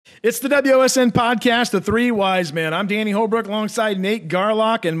It's the WOSN podcast, The Three Wise Men. I'm Danny Holbrook alongside Nate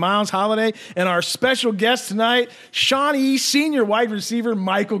Garlock and Miles Holliday, and our special guest tonight, Shawnee senior wide receiver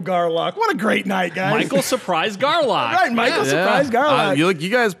Michael Garlock. What a great night, guys. Michael Surprise Garlock. Right, Michael Surprise Garlock. You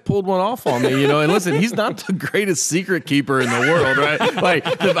guys pulled one off on me, and listen, he's not the greatest secret keeper in the world, right? Like,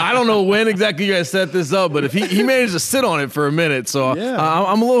 I don't know when exactly you guys set this up, but if he managed to sit on it for a minute, so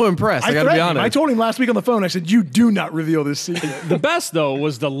I'm a little impressed. I got to be honest. I told him last week on the phone, I said, you do not reveal this secret. The best, though,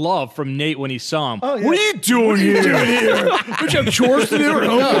 was the love from Nate when he saw him. Oh, yeah. What are you doing here? Don't you have chores to do?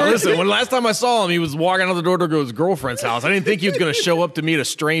 No, listen, when last time I saw him, he was walking out the door to go to his girlfriend's house. I didn't think he was going to show up to meet a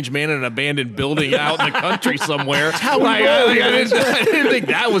strange man in an abandoned building out in the country somewhere. I didn't think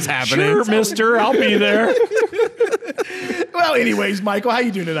that was happening. Sure, mister, I'll be there. Well, anyways, Michael, how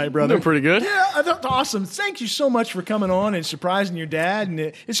you doing tonight, brother? Doing pretty good. Yeah, that's awesome. Thank you so much for coming on and surprising your dad, and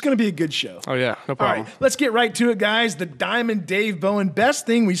it's going to be a good show. Oh, yeah, no problem. All right, let's get right to it, guys. The Diamond Dave Bowen, best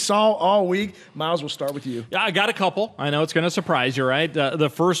thing we saw all week. Miles, we'll start with you. Yeah, I got a couple. I know it's going to surprise you, right? The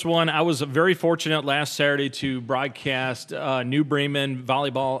first one, I was very fortunate last Saturday to broadcast New Bremen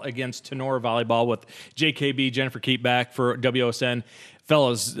volleyball against Tenor volleyball with JKB, Jennifer Keatback for WOSN.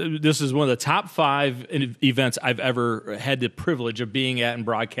 Fellas, this is one of the top 5 events I've ever had the privilege of being at and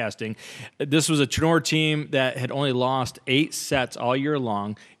broadcasting. This was a Tenor team that had only lost 8 sets all year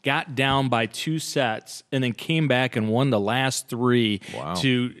long, got down by 2 sets, and then came back and won the last 3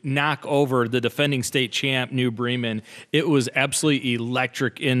 to knock over the defending state champ, New Bremen. It was absolutely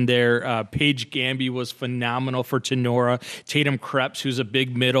electric in there. Paige Gamby was phenomenal for Tenora. Tatum Krebs, who's a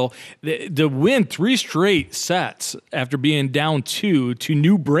big middle. The win 3 straight sets after being down 2 to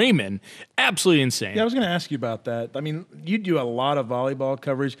New Bremen, absolutely insane. Yeah, I was going to ask you about that. I mean, you do a lot of volleyball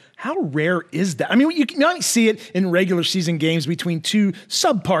coverage. How rare is that? I mean, you can see it in regular season games between 2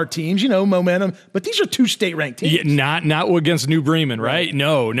 subpar teams, momentum, but these are 2 state-ranked teams. Yeah, not against New Bremen, right?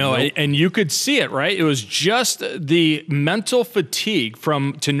 No. Nope. And you could see it, right? It was just the mental fatigue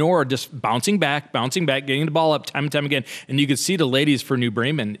from Tenora just bouncing back, getting the ball up time and time again, and you could see the ladies for New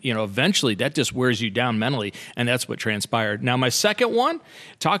Bremen, eventually that just wears you down mentally, and that's what transpired. Now, my second one,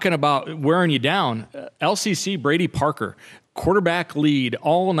 talking about wearing you down, LCC Brady Parker, quarterback lead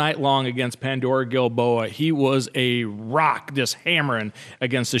all night long against Pandora Gilboa. He was a rock, just hammering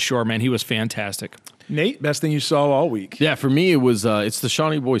against the shore, man. He was fantastic. Nate, best thing you saw all week. Yeah, for me, it was it's the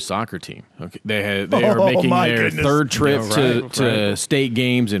Shawnee boys soccer team. Okay, they are making their third trip to state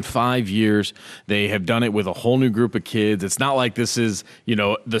games in 5 years. They have done it with a whole new group of kids. It's not like this is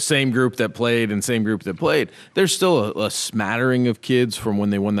the same group that played and same group that played. There's still a smattering of kids from when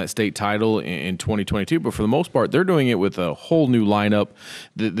they won that state title in 2022, but for the most part, they're doing it with a whole new lineup.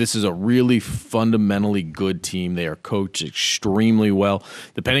 This is a really fundamentally good team. They are coached extremely well.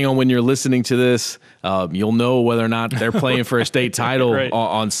 Depending on when you're listening to this, you'll know whether or not they're playing for a state title right.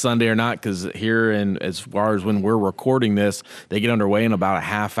 on Sunday or not, because here, and as far as when we're recording this, they get underway in about a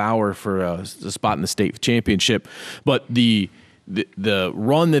half hour for a spot in the state championship. But the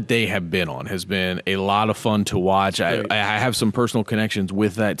run that they have been on has been a lot of fun to watch. I have some personal connections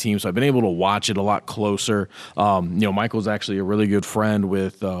with that team, so I've been able to watch it a lot closer. Michael's actually a really good friend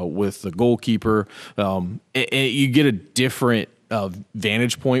with the goalkeeper. You get a different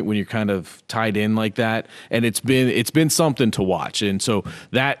vantage point when you're kind of tied in like that, and it's been something to watch, and so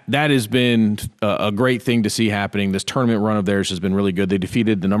that has been a great thing to see happening. This tournament run of theirs has been really good. They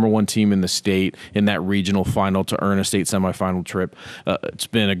defeated the number 1 team in the state in that regional final to earn a state semifinal trip. It's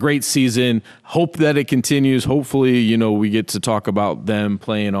been a great season. Hope that it continues. Hopefully, we get to talk about them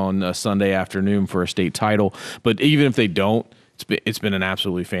playing on a Sunday afternoon for a state title, but even if they don't, it's been an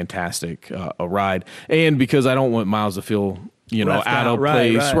absolutely fantastic ride. And because I don't want Miles to feel out of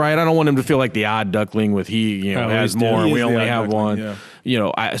place, right? I don't want him to feel like the odd duckling with has more. We only have one.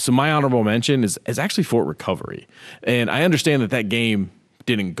 Yeah. So my honorable mention is actually Fort Recovery, and I understand that game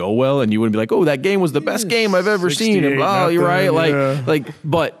didn't go well, and you wouldn't be like, oh, that game was the best game I've ever seen. And blah, you're right,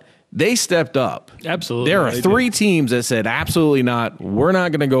 but they stepped up. Absolutely, there are 3 teams that said absolutely not. We're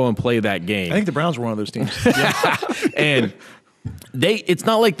not going to go and play that game. I think the Browns were one of those teams, and. It's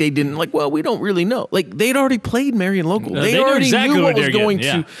not like they didn't we don't really know. They'd already played Marion local. They already knew what was going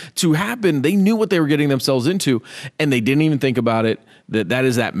to happen. They knew what they were getting themselves into, and they didn't even think about it. That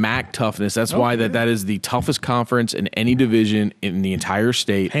is that MAC toughness. That's why that is the toughest conference in any division in the entire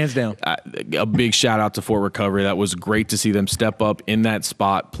state. Hands down. A big shout out to Fort Recovery. That was great to see them step up in that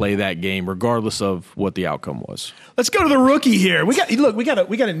spot, play that game, regardless of what the outcome was. Let's go to the rookie here. We got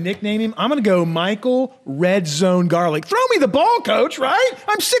to nickname him. I'm going to go Michael Red Zone Garlic. Throw me the ball, coach, right?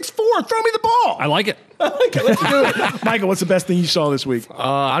 I'm 6'4". Throw me the ball. I like it. Let's do it. Michael, what's the best thing you saw this week?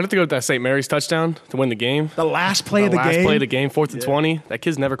 I'd have to go with that St. Mary's touchdown to win the game. The last play of the game? Last play of the game, 4th and 20. That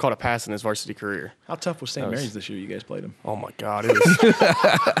kid's never caught a pass in his varsity career. How tough was St. Mary's this year you guys played him? Oh, my God.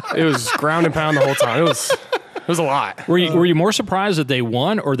 It was ground and pound the whole time. It was a lot. Were you more surprised that they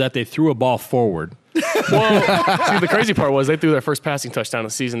won or that they threw a ball forward? Well, see, the crazy part was they threw their first passing touchdown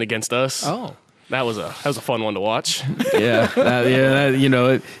of the season against us. Oh. That was a fun one to watch. It's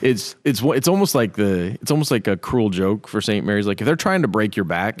almost like a cruel joke for St. Mary's. Like if they're trying to break your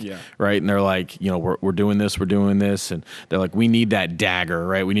back, right, and they're like, we're doing this, and they're like, we need that dagger,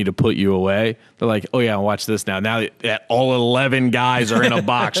 right? We need to put you away. They're like, oh yeah, watch this now. Now that all 11 guys are in a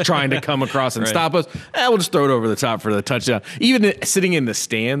box trying to come across and stop us, we'll just throw it over the top for the touchdown. Even sitting in the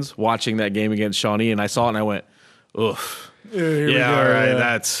stands watching that game against Shawnee, and I saw it and I went, oof. Yeah, all right.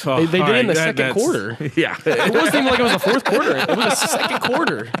 That's they did it in the second quarter. Yeah, it wasn't even like it was the fourth quarter. It was the second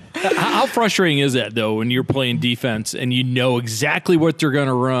quarter. How frustrating is that though when you're playing defense and you know exactly what they're going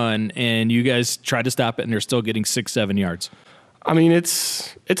to run and you guys try to stop it and they're still getting 6-7 yards? I mean,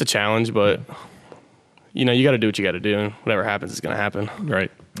 it's a challenge, but you got to do what you got to do, and whatever happens is going to happen.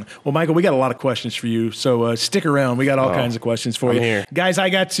 Right. Well, Michael, we got a lot of questions for you, so stick around. We got all kinds of questions for you. Here. Guys, I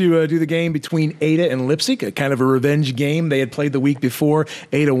got to do the game between Ada and Leipzig, a kind of a revenge game. They had played the week before.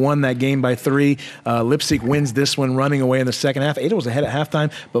 Ada won that game by 3. Leipzig wins this one running away in the second half. Ada was ahead at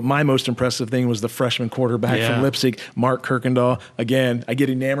halftime, but my most impressive thing was the freshman quarterback from Leipzig, Mark Kirkendall. Again, I get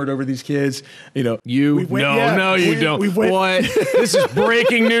enamored over these kids. You don't. What? This is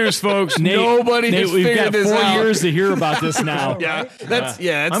breaking news, folks. Nobody has figured this out. We've got 4 years to hear about this now.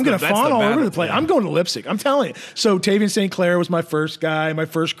 I'm going to fawn all over the place. I'm going to Leipzig. I'm telling you. So Tavian St. Clair was my first guy, my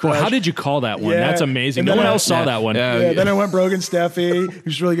first crush. Well, how did you call that one? That's amazing. No one else saw that one. Then I went Brogan Steffi,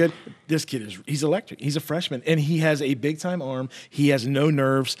 who's really good. This kid he's electric. He's a freshman, and he has a big-time arm. He has no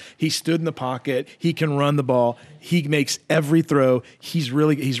nerves. He stood in the pocket. He can run the ball. He makes every throw. He's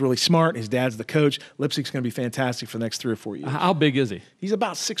really smart. His dad's the coach. Leipzig's going to be fantastic for the next 3 or 4 years. How big is he? He's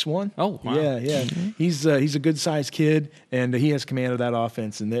about 6'1". Oh, wow. Yeah. Mm-hmm. He's a good-sized kid, and he has command of that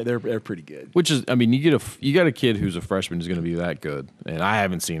offense, and they're pretty good. Which is, I mean, you got a kid who's a freshman who's going to be that good, and I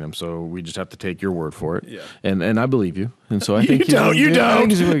haven't seen him, so we just have to take your word for it. Yeah. And I believe you, and so I think you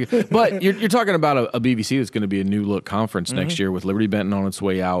don't. But you're talking about a BBC that's going to be a new look conference next year with Liberty Benton on its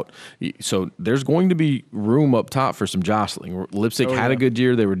way out. So there's going to be room up top for some jostling. Leipzig had a good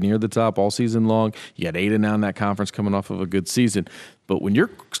year. They were near the top all season long. You had Ada now in that conference coming off of a good season. But when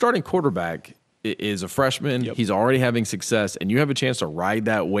your starting quarterback is a freshman, he's already having success, and you have a chance to ride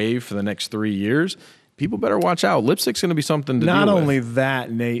that wave for the next 3 years, people better watch out. Leipzig's going to be something to Not deal with. only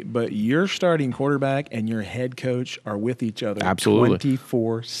that, Nate, but your starting quarterback and your head coach are with each other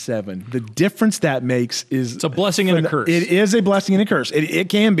 24/7. The difference that makes is it's a blessing and a curse. It is a blessing and a curse. It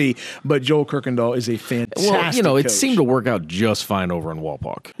can be, but Joel Kirkendall is a fantastic Well, it coach. seemed to work out just fine over in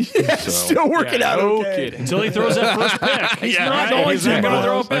Walpock. Still working out okay. Until he throws that first pick. He's not going to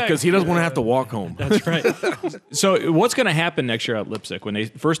throw a pick. Because he doesn't want to have to walk home. That's right. So what's going to happen next year at Leipzig when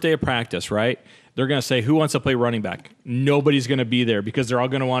first day of practice, right? They're going to say, who wants to play running back? Nobody's going to be there because they're all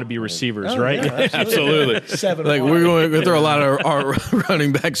going to want to be receivers, right? Yeah, absolutely. 7 like we're going to throw a lot of our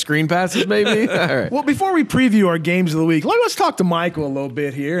running back screen passes, maybe. All right. Well, before we preview our games of the week, let's talk to Michael a little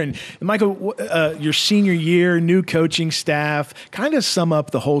bit here. And Michael, your senior year, new coaching staff, kind of sum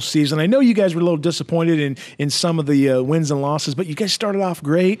up the whole season. I know you guys were a little disappointed in some of the wins and losses, but you guys started off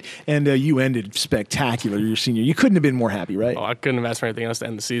great, and you ended spectacular your senior. You couldn't have been more happy, right? Oh, I couldn't have asked for anything else to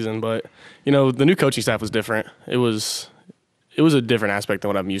end the season, but the new coaching staff was different. It was a different aspect than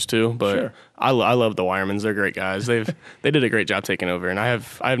what I'm used to, but sure. I love the Wiremans. They're great guys. They did a great job taking over, and I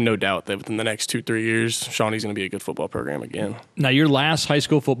have no doubt that within the next 2-3 years, Shawnee's going to be a good football program again. Now, your last high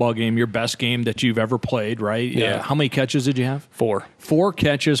school football game, your best game that you've ever played, right? Yeah. How many catches did you have? 4. 4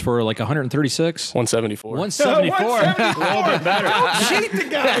 catches for like 136? 174. 174. 174. A little bit better. Don't cheat the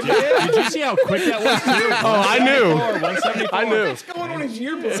guy, man. Did you see how quick that was? Oh, I knew. 174. I knew. What's going on in his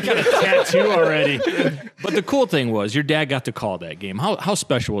yearbook? He's got a tattoo already. But the cool thing was your dad got to call that game. How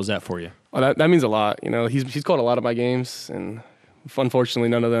special was that for you? Well, that means a lot. He's called a lot of my games, and unfortunately,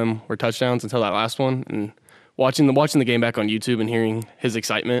 none of them were touchdowns until that last one. And watching the game back on YouTube and hearing his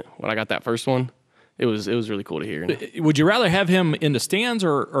excitement when I got that first one, it was really cool to hear. Would you rather have him in the stands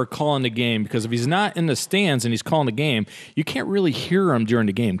or calling the game? Because if he's not in the stands and he's calling the game, you can't really hear him during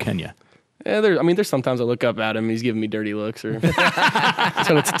the game, can you? Yeah, there's sometimes I look up at him and he's giving me dirty looks or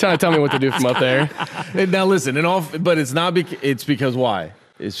trying to tell me what to do from up there. And now listen, but it's not. It's because why?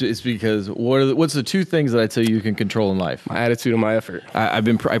 It's because what's the two things that I tell you can control in life? My attitude and my effort. I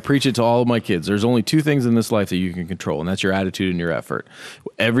preach it to all of my kids. There's only two things in this life that you can control, and that's your attitude and your effort.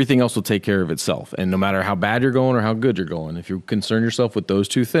 Everything else will take care of itself. And no matter how bad you're going or how good you're going, if you concern yourself with those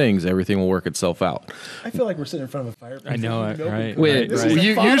two things, everything will work itself out. I feel like we're sitting in front of a fireplace. I know it, right?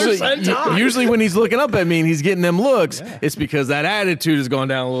 Usually when he's looking up at me and he's getting them looks, it's because that attitude has gone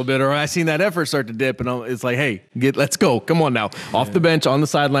down a little bit, or I seen that effort start to dip, and it's like, hey, let's go. Come on now. Off the bench, on the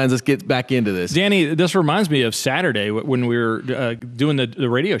sidelines, let's get back into this. Danny, this reminds me of Saturday when we were doing the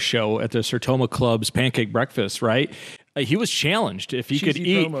radio show at the Sertoma Club's pancake breakfast, right? He was challenged if he could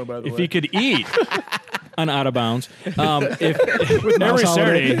eat. If he could eat on out of bounds, every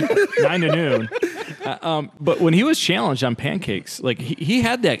Saturday 9 to noon. But when he was challenged on pancakes, like he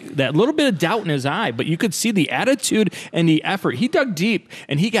had that little bit of doubt in his eye, but you could see the attitude and the effort. He dug deep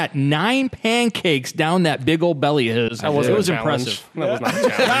and he got 9 pancakes down that big old belly of his. It was impressive. That was not a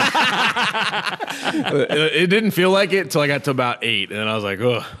challenge. It didn't feel like it until I got to about 8, and I was like,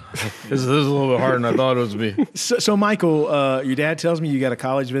 oh, this is a little bit harder than I thought it was to be. So Michael, your dad tells me you got a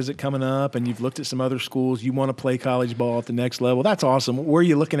college visit coming up, and you've looked at some other schools. You want to play college ball at the next level. That's awesome. Where are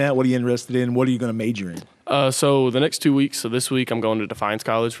you looking at? What are you interested in? What are you going to major in? So the next 2 weeks, so this week I'm going to Defiance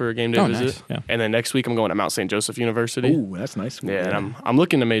College for a game day visit. Nice. Yeah. And then next week I'm going to Mount St. Joseph University. Ooh, that's nice. Yeah, and I'm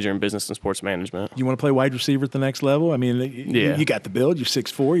looking to major in business and sports management. You want to play wide receiver at the next level? I mean, Yeah. you got the build. You're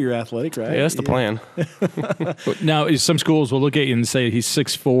 6'4", you're athletic, right? Yeah, that's the plan. Now, some schools will look at you and say he's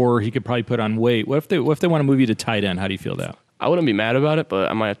 6'4", he could probably put on weight. What if they want to move you to tight end? How do you feel that? I wouldn't be mad about it,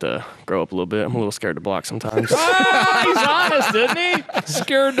 but I might have to grow up a little bit. I'm a little scared to block sometimes. He's honest, isn't he?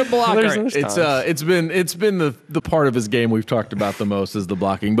 Scared to block. It's been the part of his game we've talked about the most is the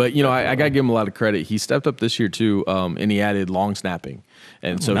blocking. But I gotta give him a lot of credit. He stepped up this year too, and he added long snapping.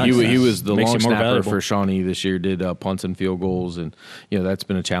 And so he was the long snapper for Shawnee this year. Did punts and field goals, and that's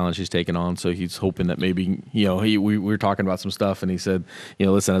been a challenge he's taken on. So he's hoping that maybe we were talking about some stuff, and he said,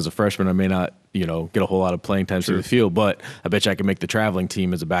 listen, as a freshman, I may not get a whole lot of playing time through the field, but I bet you I can make the traveling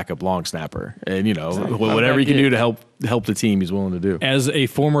team as a backup long snapper. And whatever he can do to help the team, he's willing to do. As a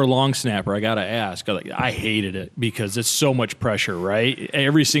former long snapper, I gotta ask. I hated it because it's so much pressure, right?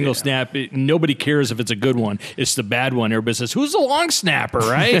 Every single snap, nobody cares if it's a good one. It's the bad one. Everybody says, "Who's the long snapper?"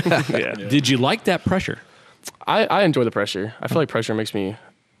 Right? Yeah. Did you like that pressure? I enjoy the pressure. I feel like pressure makes me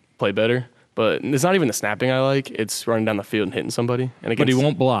play better. But it's not even the snapping I like. It's running down the field and hitting somebody. But he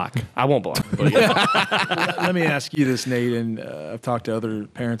won't block. I won't block. But yeah. Let me ask you this, Nate, and I've talked to other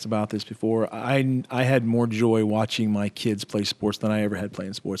parents about this before. I had more joy watching my kids play sports than I ever had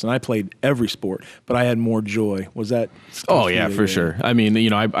playing sports. And I played every sport, but I had more joy. Was that? Oh, yeah, for sure. I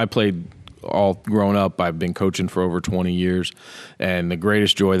mean, I played all grown up. I've been coaching for over 20 years, and the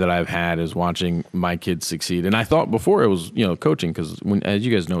greatest joy that I've had is watching my kids succeed. And I thought before it was, coaching, because as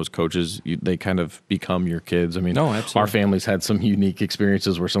you guys know, as coaches, they kind of become your kids. I mean, our family's had some unique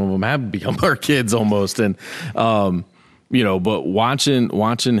experiences where some of them have become our kids almost. And, but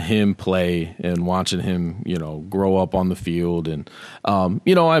watching him play and watching him, grow up on the field, and,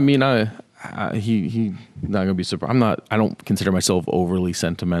 he not gonna be surprised. I don't consider myself overly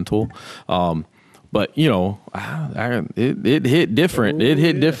sentimental, but it hit different. It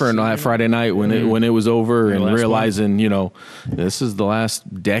hit different on that Friday night when it was over, and realizing this is the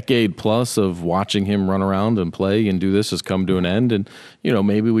last decade plus of watching him run around and play and do this has come to an end, and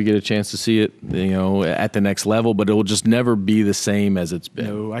maybe we get a chance to see it at the next level, but it will just never be the same as it's been.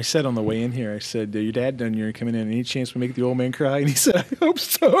 No, I said on the way in here, I said, your dad done here coming in, any chance we make the old man cry? And he said, I hope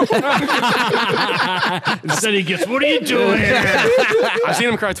so. Instead he gets, what are you doing here? I've seen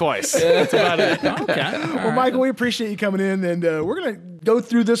him cry twice. That's about it. Okay. Well, Michael, we appreciate you coming in, and we're going to go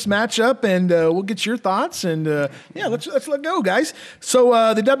through this matchup, and we'll get your thoughts, and let's let go, guys.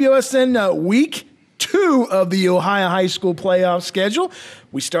 So the WSN week 2 of the Ohio High School playoff schedule.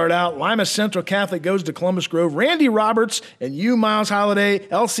 We start out, Lima Central Catholic goes to Columbus Grove. Randy Roberts and Miles Holiday.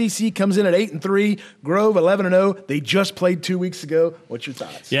 LCC comes in at 8-3. Grove 11-0. They just played 2 weeks ago. What's your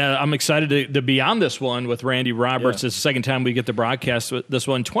thoughts? Yeah, I'm excited to be on this one with Randy Roberts. Yeah. It's the second time we get to broadcast this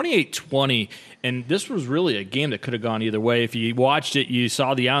one. 28-20. And this was really a game that could have gone either way. If you watched it, you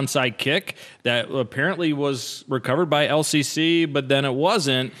saw the onside kick that apparently was recovered by LCC, but then it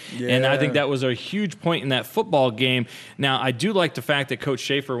wasn't. Yeah. And I think that was a huge point in that football game. Now, I do like the fact that Coach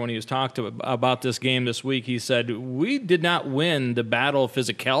Schaefer, when he was talked about this game this week, he said, we did not win the battle of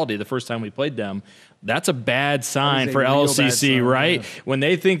physicality the first time we played them. That's a bad sign for LCC, right? Yeah. When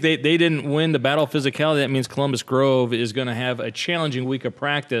they think they didn't win the battle of physicality, that means Columbus Grove is going to have a challenging week of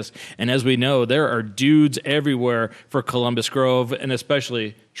practice. And as we know, there are dudes everywhere for Columbus Grove, and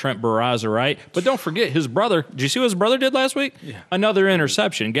especially Trent Barraza, right? But don't forget his brother. Did you see what his brother did last week? Yeah. Another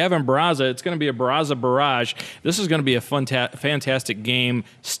interception. Gavin Barraza. It's going to be a Barraza barrage. This is going to be a fantastic game.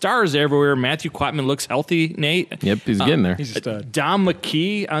 Stars everywhere. Matthew Quatman looks healthy, Nate. Yep, he's getting there. He's a stud. Dom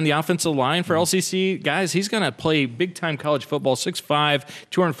McKee on the offensive line for LCC. Guys, he's going to play big-time college football, 6'5",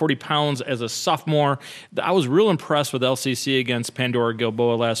 240 pounds as a sophomore. I was real impressed with LCC against Pandora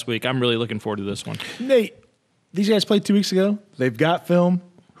Gilboa last week. I'm really looking forward to this one. Nate, these guys played 2 weeks ago. They've got film.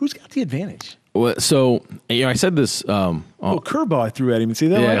 Who's got the advantage? Well, so I said this. Curveball I threw at him. See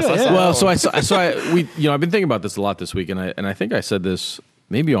that? Yeah. Well, so I've been thinking about this a lot this week, and I think I said this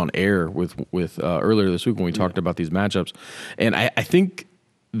maybe on air with earlier this week when we talked about these matchups, and I think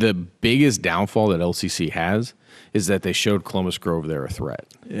the biggest downfall that LCC has is that they showed Columbus Grove they're a threat.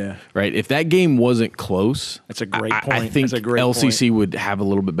 Yeah. Right? If that game wasn't close, that's a great point. I think LCC would have a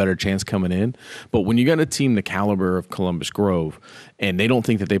little bit better chance coming in. But when you got a team the caliber of Columbus Grove and they don't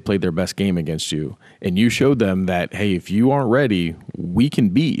think that they played their best game against you, and you showed them that, hey, if you aren't ready, we can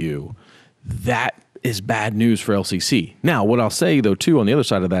beat you, that is bad news for LCC. Now, what I'll say, though, too, on the other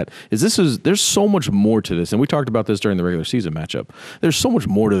side of that is there's so much more to this, and we talked about this during the regular season matchup. There's so much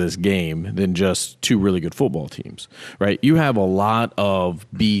more to this game than just two really good football teams, right? You have a lot of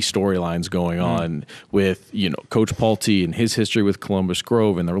B storylines going on with, Coach Paulty and his history with Columbus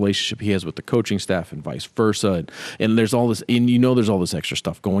Grove and the relationship he has with the coaching staff and vice versa. And there's all this, and there's all this extra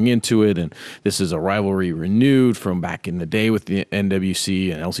stuff going into it, and this is a rivalry renewed from back in the day with the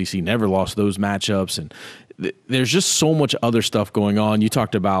NWC, and LCC never lost those matchups. And there's just so much other stuff going on. You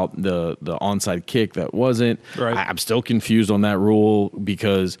talked about the onside kick that wasn't. Right. I'm still confused on that rule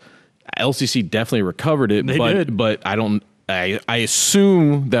because LCC definitely recovered it, but I don't. I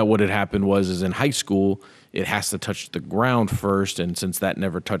assume that what had happened is in high school it has to touch the ground first, and since that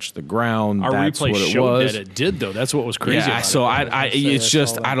never touched the ground, our that's replay what it showed was. that it did, though. That's what was crazy. Yeah, about so it. It's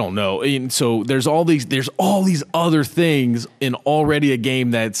just I don't know. And so there's all these other things in already a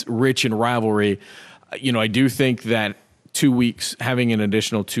game that's rich in rivalry. I do think that 2 weeks, having an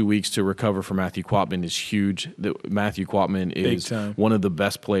additional 2 weeks to recover for Matthew Quatman is huge. Matthew Quatman is one of the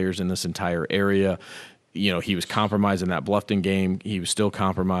best players in this entire area. He was compromised in that Bluffton game. He was still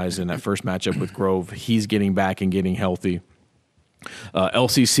compromised in that first matchup with Grove. He's getting back and getting healthy.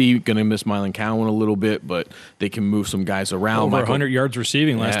 LCC going to miss Mylan Cowan a little bit, but they can move some guys around. Over 100 yards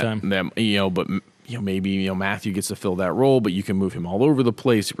receiving last time. But maybe Matthew gets to fill that role, but you can move him all over the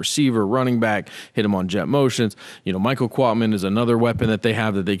place. Receiver, running back, hit him on jet motions. Michael Quatman is another weapon that they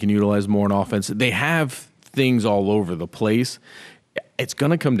have that they can utilize more in offense. They have things all over the place. It's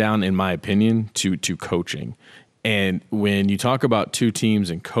going to come down, in my opinion, to coaching. And when you talk about two teams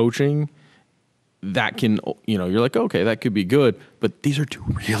and coaching, that can, you're like, okay, that could be good. But these are two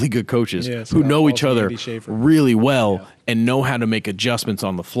really good coaches who know each other really well and know how to make adjustments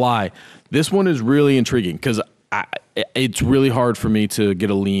on the fly. This one is really intriguing because it's really hard for me to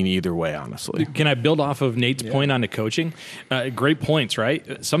get a lean either way, honestly. Can I build off of Nate's point on the coaching? Great points,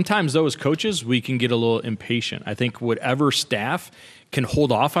 right? Sometimes those coaches, we can get a little impatient. I think whatever staff can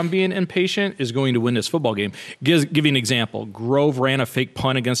hold off on being impatient is going to win this football game. Give you an example. Grove ran a fake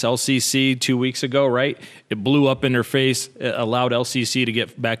punt against LCC 2 weeks ago, right? It blew up in their face. It allowed LCC to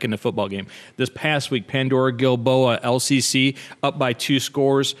get back in the football game. This past week, Pandora Gilboa, LCC, up by 2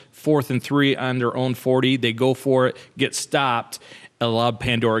 scores, 4th and 3 on their own 40. They go for it, get stopped, allowed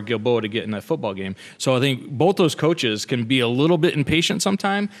Pandora Gilboa to get in that football game. So I think both those coaches can be a little bit impatient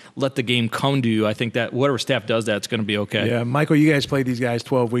sometime. Let the game come to you. I think that whatever staff does that, it's going to be okay. Yeah, Michael, you guys played these guys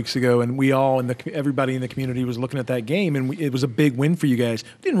 12 weeks ago, and we all, everybody in the community was looking at that game, and it was a big win for you guys.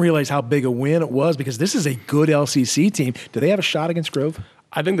 Didn't realize how big a win it was because this is a good LCC team. Do they have a shot against Grove?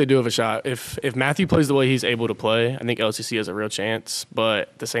 I think they do have a shot. If Matthew plays the way he's able to play, I think LCC has a real chance. But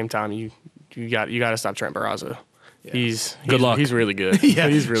at the same time, you got to stop Trent Barraza. Yeah. He's good luck. He's really good. Yeah.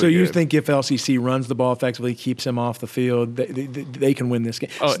 He's really so you good. think if LCC runs the ball effectively, keeps him off the field, they can win this game?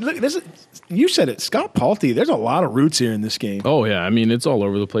 Oh. Look, you said it, Scott Paulty. There's a lot of roots here in this game. Oh yeah, it's all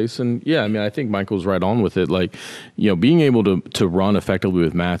over the place, and I think Michael's right on with it. Like, being able to run effectively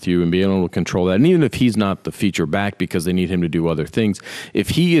with Matthew and being able to control that, and even if he's not the feature back because they need him to do other things, if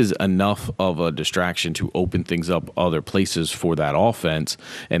he is enough of a distraction to open things up other places for that offense,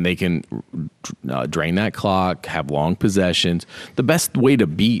 and they can drain that clock, have long possessions. The best way to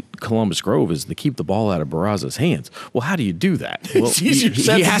beat Columbus Grove is to keep the ball out of Barraza's hands. Well, how do you do that? Well, he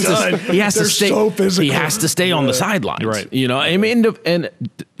has to stay. So physical. He has to stay on the sideline, right? And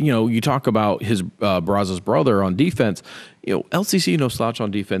you talk about his Braza's brother on defense. LCC no slouch on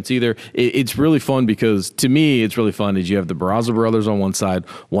defense either. It's really fun because to me, it's really fun is you have the Braza brothers on one side.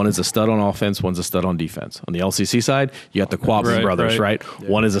 One is a stud on offense. One's a stud on defense. On the LCC side, you got the Quabman brothers, right? Yeah.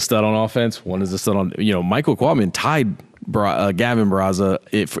 One is a stud on offense. One is a stud on. Michael Quabman tied Gavin Braza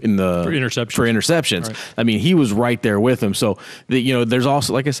for interceptions. Right. I mean, he was right there with him. So there's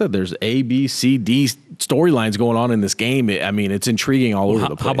also, like I said, there's A, B, C, D storylines going on in this game. I mean, it's intriguing all over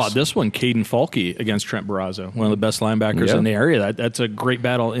the place. How about this one? Caden Falke against Trent Barraza, one of the best linebackers in the area. That's a great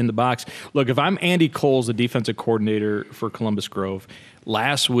battle in the box. Look, if I'm Andy Coles, the defensive coordinator for Columbus Grove,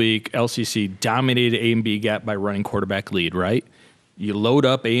 last week LCC dominated A and B gap by running quarterback lead, right? You load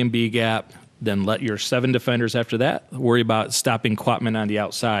up A and B gap, then let your 7 defenders after that worry about stopping Quatman on the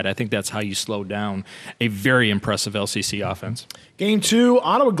outside. I think that's how you slow down a very impressive LCC offense. Game 2,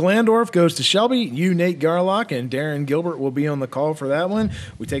 Ottawa-Glandorf goes to Shelby. You, Nate Garlock, and Darren Gilbert will be on the call for that one.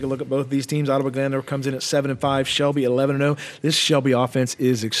 We take a look at both these teams. Ottawa-Glandorf comes in at 7-5, Shelby 11-0. This Shelby offense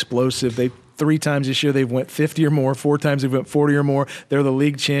is explosive. 3 times this year they've went 50 or more. 4 times they've went 40 or more. They're the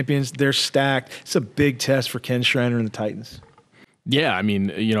league champions. They're stacked. It's a big test for Ken Schreiner and the Titans. Yeah, I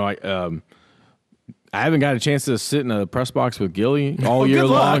mean, I haven't got a chance to sit in a press box with Gilly all year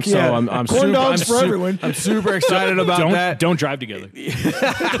long, so I'm super excited about that. Don't drive together.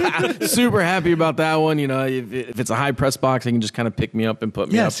 Super happy about that one. If it's a high press box, they can just kind of pick me up and put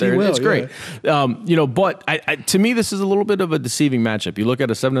me up there. It's great. But to me, this is a little bit of a deceiving matchup. You look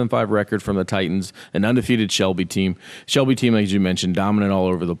at a 7-5 record from the Titans, an undefeated Shelby team. Shelby team, as you mentioned, dominant all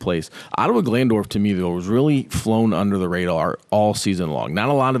over the place. Ottawa-Glandorf, to me, though, was really flown under the radar all season long. Not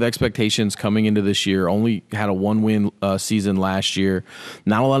a lot of expectations coming into this year. Only had a 1-win season last year.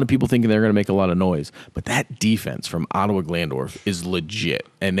 Not a lot of people thinking they're going to make a lot of noise. But that defense from Ottawa-Glandorf is legit,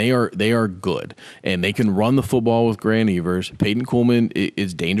 and they are good. And they can run the football with Grant Evers. Peyton Kuhlman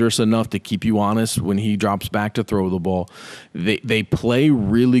is dangerous enough to keep you honest when he drops back to throw the ball. They play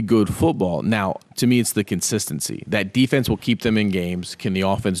really good football. Now, to me, it's the consistency. That defense will keep them in games. Can the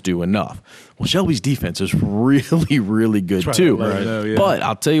offense do enough? Well, Shelby's defense is really, really good too. But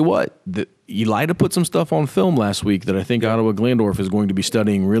I'll tell you what, Eli put some stuff on film last week that I think Ottawa-Glandorf is going to be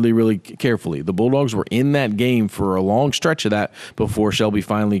studying really, really carefully. The Bulldogs were in that game for a long stretch of that before Shelby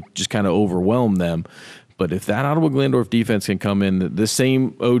finally just kind of overwhelmed them. But if that Ottawa-Glandorf defense can come in, the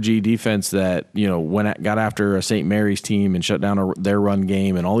same OG defense that got after a St. Mary's team and shut down their run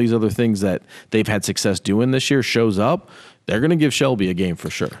game and all these other things that they've had success doing this year shows up, they're going to give Shelby a game for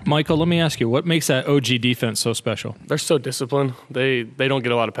sure. Michael, let me ask you, what makes that OG defense so special? They're so disciplined. They don't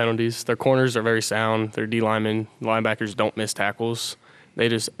get a lot of penalties. Their corners are very sound. Their linebackers don't miss tackles. They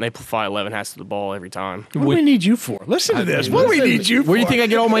fly 11 hats to the ball every time. What do we need you for? Listen to this. What do we need you for? Where do you think I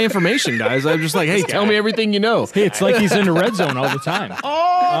get all my information, guys? I'm just like, hey, tell me everything you know. Hey, it's like he's in the red zone all the time.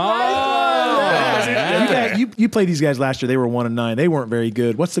 You played these guys last year. They were 1-9. They weren't very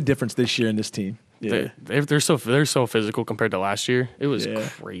good. What's the difference this year in this team? Yeah. They're so physical compared to last year. It was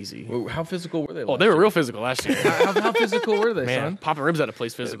crazy. Well, how physical were they? They were real physical last year. How physical were they, son? Popping ribs out of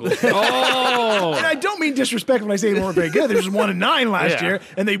place physical. And I don't mean disrespect when I say they weren't very good. They were just 1-9 last year,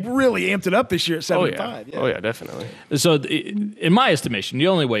 and they really amped it up this year at 7-5. Oh yeah, definitely. So, in my estimation, the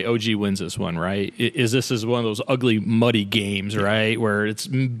only way OG wins this one, right, is this is one of those ugly, muddy games, right, where it's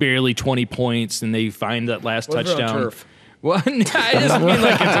barely 20 points, and they find that last touchdown. Well, I just mean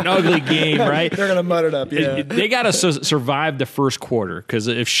like it's an ugly game, right? They're going to mud it up, yeah. They got to survive the first quarter because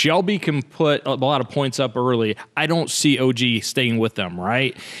if Shelby can put a lot of points up early, I don't see OG staying with them,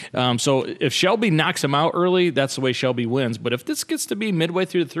 right? So if Shelby knocks them out early, that's the way Shelby wins. But if this gets to be midway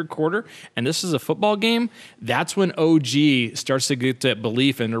through the third quarter and this is a football game, that's when OG starts to get that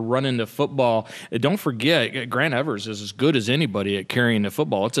belief and to run into football. And don't forget, Grant Evers is as good as anybody at carrying the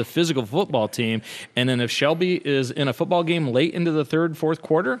football. It's a physical football team. And then if Shelby is in a football game late into the third, fourth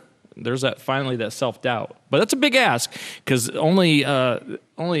quarter, there's that self-doubt. But that's a big ask because only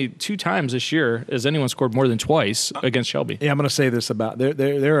 2 times this year has anyone scored more than twice against Shelby. Yeah, I'm going to say this about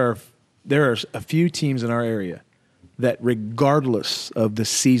there are a few teams in our area that regardless of the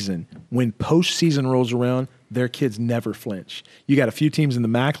season, when postseason rolls around, their kids never flinch. You got a few teams in the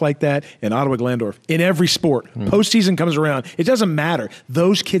MAC like that, and Ottawa-Glandorf. In every sport, postseason comes around, it doesn't matter.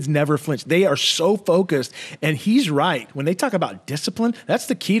 Those kids never flinch. They are so focused, and he's right. When they talk about discipline, that's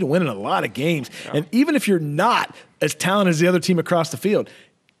the key to winning a lot of games. Yeah. And even if you're not as talented as the other team across the field,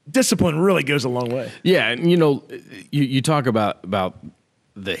 discipline really goes a long way. Yeah, and you talk about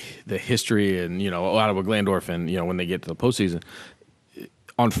the history and Ottawa-Glandorf and when they get to the postseason.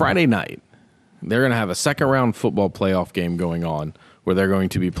 On Friday night, they're going to have a second-round football playoff game going on where they're going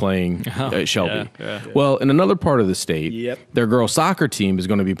to be playing Shelby. Yeah. Well, in another part of the state, Yep. their girls soccer team is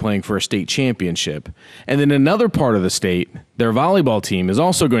going to be playing for a state championship. And then another part of the state, their volleyball team is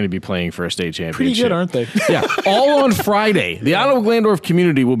also going to be playing for a state championship. Pretty good, aren't they? Yeah, all on Friday. The Ottawa-Glandorf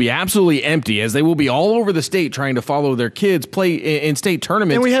community will be absolutely empty as they will be all over the state trying to follow their kids play in state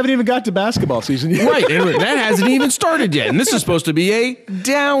tournaments. And we haven't even got to basketball season yet. Right, and that hasn't even started yet. And this is supposed to be a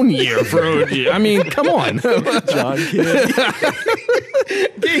down year for OG. I mean, come on. John Kidd.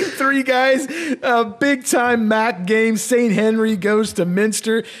 Game 3, guys. Big time MAC game. St. Henry goes to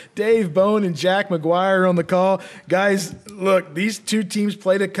Minster. Dave Bone and Jack McGuire on the call. Guys, look, these two teams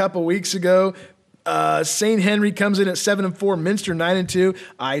played a couple weeks ago. St. Henry comes in at 7-4, Minster 9-2.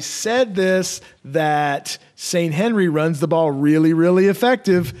 I said this, that St. Henry runs the ball really, really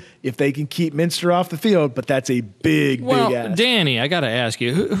effective if they can keep Minster off the field, but that's a big ask. Danny, I got to ask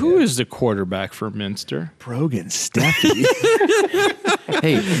you, who is the quarterback for Minster? Brogan Steffi.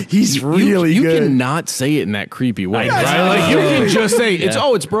 Hey, He's really you good. You cannot say it in that creepy way. Right? Like, you can just say,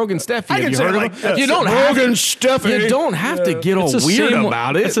 it's Brogan Steffi. I Have can you say heard it of like him? this. You don't Brogan have Steffi. You don't have to get all weird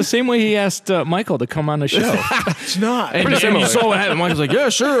about it. It's the same way he asked Michael to come on the show. It's not. And you saw what happened. Michael's like, yeah,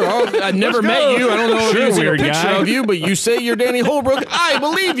 sure. I never met you. I don't know if Sure, you've seen a weird picture guy. of you, but you say you're Danny Holbrook. I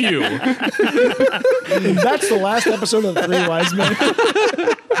believe you. That's the last episode of The Three Wise Men.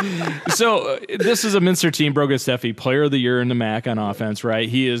 So this is a Minster team. Brogan Steffi, player of the year in the MAC on offense, right?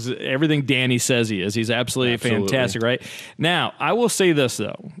 He is everything Danny says he is. He's absolutely fantastic, right? Now, I will say this,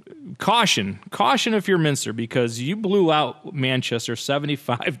 though. Caution if you're Minster, because you blew out Manchester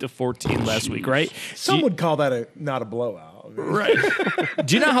 75-14 last week, right? Some would call that not a blowout. Right.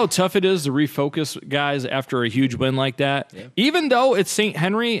 Do you know how tough it is to refocus guys after a huge win like that? Yeah. Even though it's St.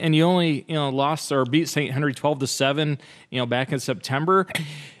 Henry and you only lost or beat St. Henry 12-7, back in September,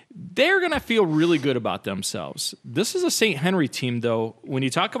 they're going to feel really good about themselves. This is a St. Henry team, though. When you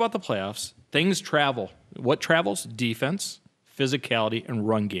talk about the playoffs, things travel. What travels? Defense, physicality, and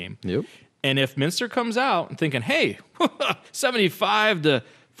run game. Yep. And if Minster comes out and thinking, hey,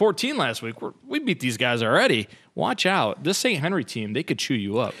 75-14 last week, we beat these guys already. Watch out. This St. Henry team, they could chew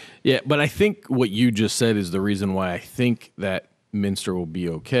you up. Yeah, but I think what you just said is the reason why I think that Minster will be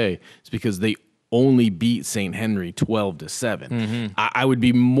okay. It's because they only beat St. Henry 12-7. Mm-hmm. I would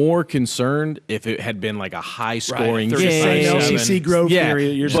be more concerned if it had been like a high-scoring game. LCC Grove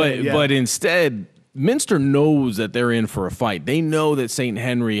area. But instead, Minster knows that they're in for a fight. They know that St.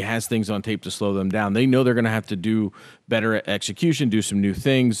 Henry has things on tape to slow them down. They know they're going to have to do better execution, do some new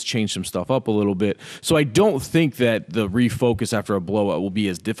things, change some stuff up a little bit. So I don't think that the refocus after a blowout will be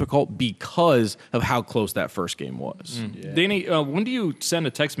as difficult because of how close that first game was. Mm. Yeah. Danny, when do you send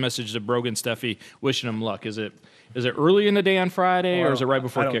a text message to Brogan Steffi wishing him luck? Is it early in the day on Friday, or is it right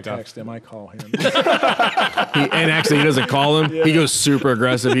before kickoff? I don't text him. I call him. And actually, he doesn't call him. Yeah. He goes super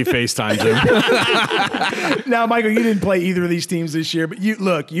aggressive. He FaceTimes him. Now, Michael, you didn't play either of these teams this year, but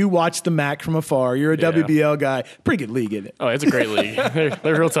you watched the MAC from afar. You're a WBL guy. Pretty good league, isn't it? Oh, it's a great league.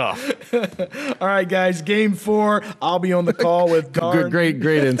 They're real tough. All right, guys. Game 4. I'll be on the call with Gar. Great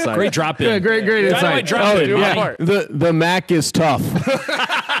insight. Great drop in. Yeah, great insight. The MAC is tough.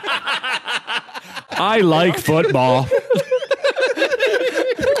 I like football.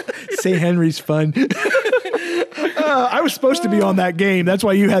 St. Henry's fun. I was supposed to be on that game. That's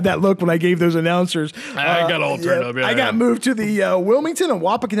why you had that look when I gave those announcers. I got all turned up. Yeah, I got moved to the Wilmington and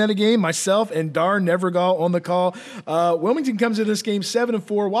Wapakoneta game. Myself and Dar Nevergall on the call. Wilmington comes into this game 7-4.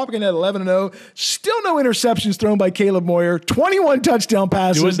 Wapakoneta 11-0. Still no interceptions thrown by Caleb Moyer. 21 touchdown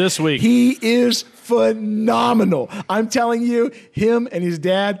passes. Do it this week. He is phenomenal. I'm telling you, him and his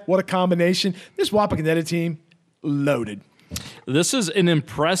dad, what a combination. This Wapakoneta team, loaded. This is an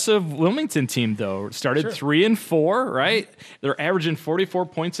impressive Wilmington team, though. Started 3-4, right? They're averaging 44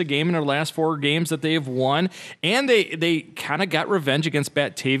 points a game in their last 4 games that they've won. And they kind of got revenge against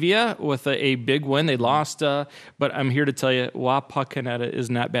Batavia with a big win. They lost, but I'm here to tell you, Wapakoneta is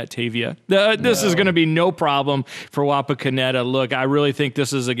not Batavia. This is going to be no problem for Wapakoneta. Look, I really think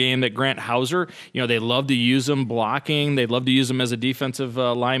this is a game that Grant Hauser, they love to use him blocking. They love to use him as a defensive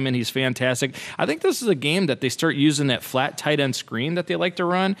lineman. He's fantastic. I think this is a game that they start using that flat tight end screen that they like to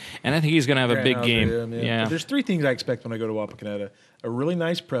run, and I think he's going to have a big game. Yeah. There's 3 things I expect when I go to Wapakoneta. A really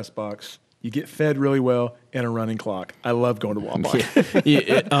nice press box, you get fed really well, and a running clock. I love going to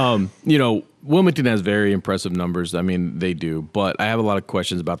Wapak. Wilmington has very impressive numbers. I mean, they do. But I have a lot of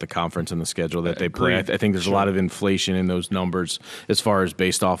questions about the conference and the schedule that they play. I think there's a lot of inflation in those numbers as far as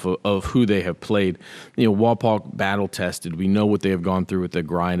based off of who they have played. Wapak battle tested. We know what they have gone through with the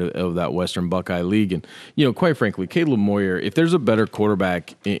grind of that Western Buckeye League. And, quite frankly, Caleb Moyer, if there's a better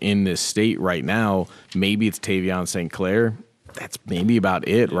quarterback in this state right now, maybe it's Tavion St. Clair. that's maybe about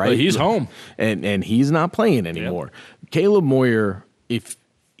it, right? But he's home. And he's not playing anymore. Yep. Caleb Moyer, if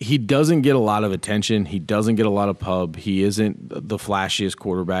he doesn't get a lot of attention, he doesn't get a lot of pub, he isn't the flashiest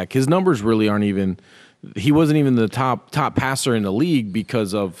quarterback. His numbers really aren't even – he wasn't even the top passer in the league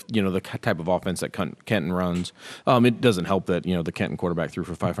because of, the type of offense that Kenton runs. It doesn't help that, the Kenton quarterback threw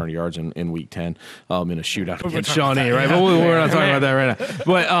for 500 yards in week 10 in a shootout against Shawnee, right? But we're not talking about that right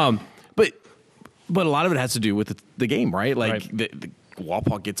now. But a lot of it has to do with the game, right? Like the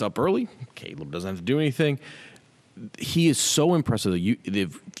Walpole gets up early. Caleb doesn't have to do anything. He is so impressive.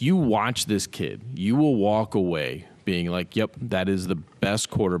 If you watch this kid, you will walk away being like, yep, that is the best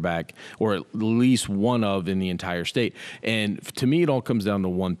quarterback, or at least one of in the entire state. And to me, it all comes down to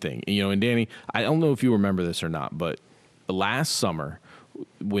one thing. And Danny, I don't know if you remember this or not, but last summer,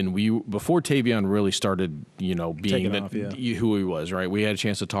 before Tavion really started, being who he was, right? We had a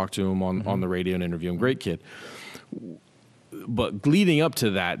chance to talk to him on the radio and interview him. Great kid. But leading up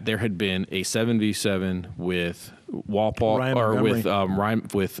to that, there had been a 7v7 with Walpole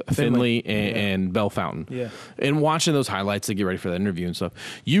with Finley and Bell Fountain. Yeah. And watching those highlights to get ready for that interview and stuff,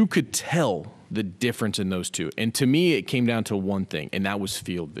 you could tell the difference in those two. And to me, it came down to one thing, and that was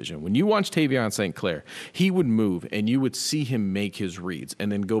field vision. When you watch Tavion St. Clair, he would move, and you would see him make his reads and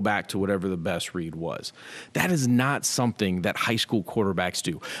then go back to whatever the best read was. That is not something that high school quarterbacks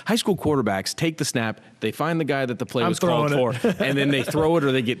do. High school quarterbacks take the snap, they find the guy that the play was called for, and then they throw it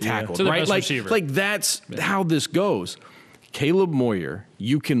or they get tackled. To the right? best receiver. Like that's how this goes. Caleb Moyer,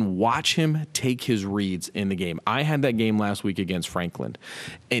 you can watch him take his reads in the game. I had that game last week against Franklin,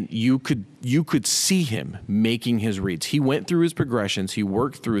 and you could see him making his reads. He went through his progressions. He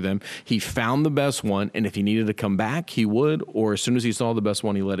worked through them. He found the best one, and if he needed to come back, he would, or as soon as he saw the best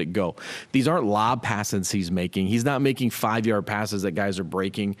one, he let it go. These aren't lob passes he's making. He's not making 5-yard passes that guys are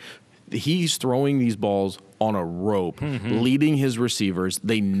breaking. He's throwing these balls on a rope, leading his receivers.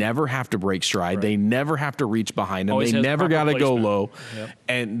 They never have to break stride. Right. They never have to reach behind them. They never got to go low. Yep.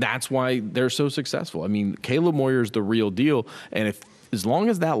 And that's why they're so successful. I mean, Caleb Moyer is the real deal. And as long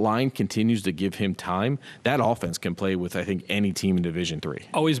as that line continues to give him time, that offense can play with, I think, any team in Division III.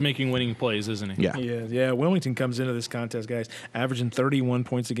 Always making winning plays, isn't he? Yeah. Wilmington comes into this contest, guys, averaging 31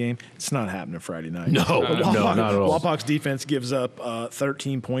 points a game. It's not happening Friday night. No, not at all. Walpock's defense gives up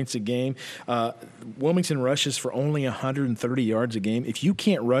 13 points a game. Wilmington rushes for only 130 yards a game. If you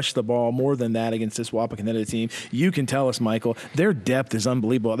can't rush the ball more than that against this Wapak Canada team, you can tell us, Michael, their depth is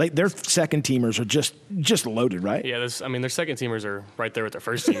unbelievable. Their second teamers are just loaded, right? Yeah, their second teamers are right there with their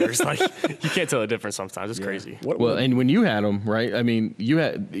first teamers. Like, you can't tell the difference sometimes. It's crazy. And when you had them, right? I mean, you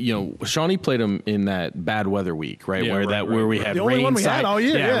had, Shawnee played them in that bad weather week, right? Yeah, where we had the only one we had all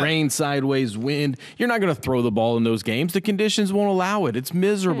year. Yeah, rain, sideways, wind. You're not going to throw the ball in those games. The conditions won't allow it. It's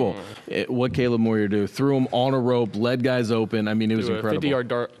miserable. What Caleb Moyer do? Threw him on a rope, led guys open. I mean, it was incredible. 50-yard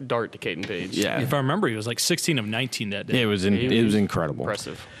dart to Caden Page. Yeah. If I remember, he was like 16 of 19 that day. It was incredible.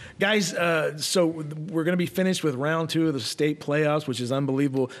 Impressive. Guys, so we're going to be finished with round 2 of the state playoffs, which is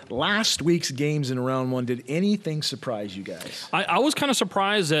unbelievable. Last week's games in round 1, did anything surprise you guys? I was kind of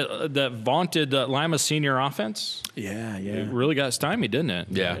surprised that vaunted Lima senior offense. Yeah. It really got stymied, didn't it?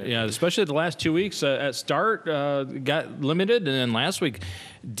 Yeah. Especially the last 2 weeks. At start, got limited, and then last week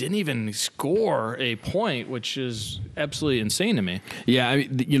didn't even score a point, which is absolutely insane to me. Yeah, I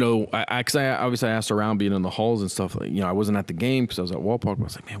mean, because I obviously asked around being in the halls and stuff. Like, I wasn't at the game because I was at Walpole. I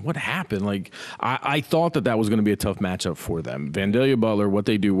was like, man, what happened? Like, I thought that was going to be a tough matchup for them. Vandalia Butler, what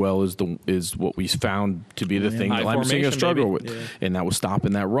they do well is what we found to be the thing that Lima Senior struggled with, and that was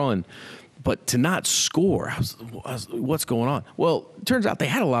stopping that run. But to not score, what's going on? Well, it turns out they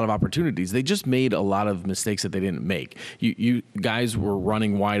had a lot of opportunities. They just made a lot of mistakes that they didn't make. You guys were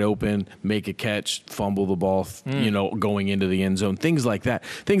running wide open, make a catch, fumble the ball, going into the end zone, things like that.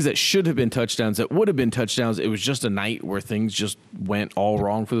 Things that should have been touchdowns, that would have been touchdowns. It was just a night where things just went all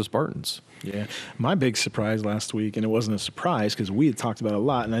wrong for the Spartans. Yeah. My big surprise last week, and it wasn't a surprise because we had talked about it a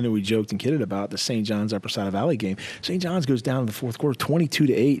lot, and I know we joked and kidded about the St. John's Upper Side Valley game. St. John's goes down in the fourth quarter,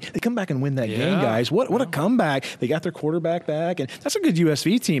 22-8. They come back and win that game, guys. What a comeback. They got their quarterback back, and that's a good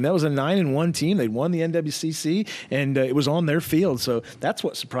USV team. That was a 9-1 team. They won the NWCC, and it was on their field, so that's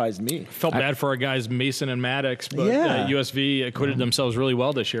what surprised me. Felt bad for our guys Mason and Maddox, but USV acquitted themselves really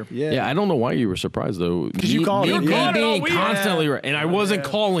well this year. Yeah, I don't know why you were surprised, though. Because you called it. Being constantly right, and I wasn't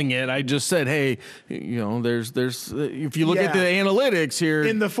calling it. I just said, hey, there's if you look at the analytics here.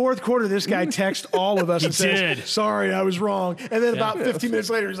 In the fourth quarter, this guy texted all of us and said, sorry, I was wrong. And then about 15 minutes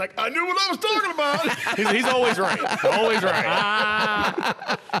later, he's like, I knew what I was talking about. He's always right. Always right.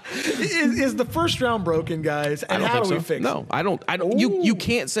 Is the first round broken, guys? And how do we fix it? No, I don't. You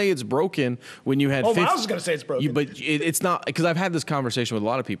can't say it's broken when you had. I was going to say it's broken. But it's not, because I've had this conversation with a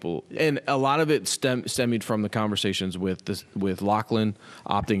lot of people, and a lot of it stemmed from the conversations with Lachlan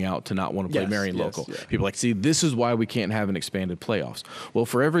opting out to not want to play Marion local. Yeah. People are like, see, this is why we can't have an expanded playoffs. Well,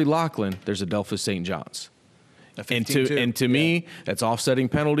 for every Lachlan, there's a Delphus St. John's. And to me, that's offsetting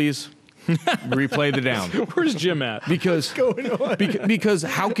penalties. Replay the down. Where's Jim at? Because because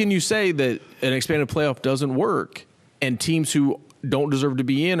how can you say that an expanded playoff doesn't work and teams who don't deserve to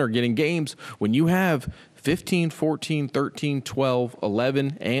be in are getting games when you have 15, 14, 13, 12,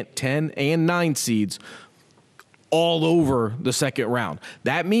 11, and 10, and 9 seeds all over the second round?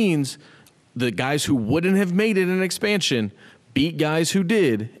 That means the guys who wouldn't have made it in expansion beat guys who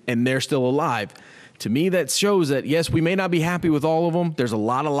did, and they're still alive. To me, that shows that, yes, we may not be happy with all of them. There's a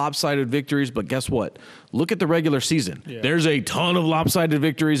lot of lopsided victories, but guess what? Look at the regular season. Yeah. There's a ton of lopsided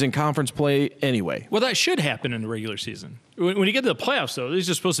victories in conference play anyway. Well, that should happen in the regular season. When you get to the playoffs, though, these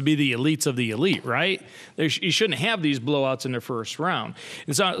are supposed to be the elites of the elite, right? You shouldn't have these blowouts in the first round.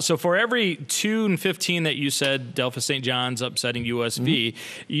 And so for every 2-15 that you said, Delphus St. John's upsetting USV,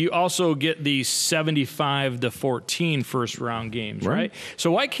 you also get the 75-14 first round games, right?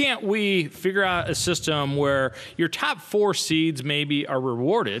 So why can't we figure out a system where your top 4 seeds maybe are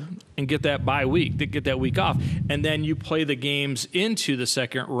rewarded and get that bye week, to get that week off, and then you play the games into the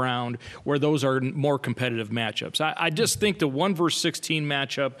second round where those are more competitive matchups? I just think the 1 versus 16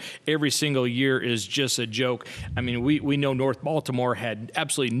 matchup every single year is just a joke. I mean, we know North Baltimore had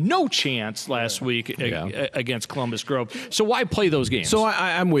absolutely no chance last week against Columbus Grove. So why play those games? So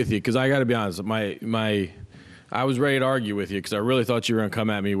I'm with you, because I got to be honest. I was ready to argue with you because I really thought you were going to come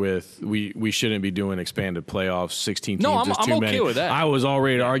at me with we shouldn't be doing expanded playoffs, 16 teams. No, I'm too many. okay with that. I was all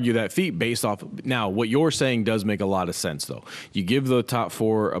ready to argue that feat based off. Now, what you're saying does make a lot of sense, though. You give the top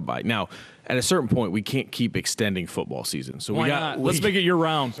 4 a bye. Now, at a certain point, we can't keep extending football season. So why not? Let's make it year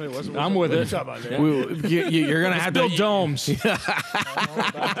round. I'm with it. You're going to have to build domes. You're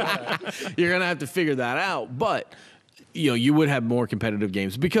going to have to figure that out, but. You would have more competitive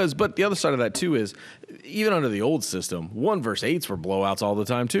games but the other side of that too is even under the old system, 1 versus 8s were blowouts all the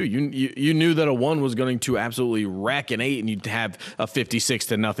time too. You knew that a 1 was going to absolutely wreck an 8 and you'd have a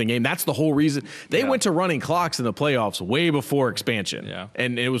 56-0 game. That's the whole reason they went to running clocks in the playoffs way before expansion. Yeah.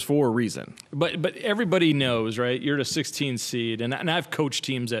 And it was for a reason. But everybody knows, right? You're the 16 seed, and I've coached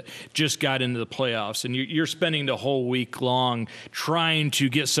teams that just got into the playoffs, and you're spending the whole week long trying to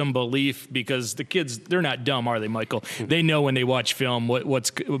get some belief because the kids, they're not dumb, are they, Michael? They know when they watch film what's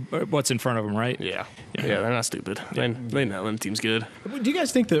in front of them, right? Yeah, they're not stupid. They know when the team's good. Do you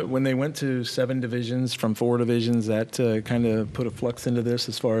guys think that when they went to 7 divisions from 4 divisions, that kind of put a flux into this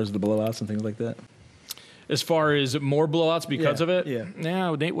as far as the blowouts and things like that? As far as more blowouts because of it? Yeah.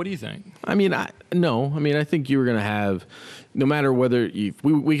 Now, Nate, what do you think? I mean, I think you were going to have, no matter whether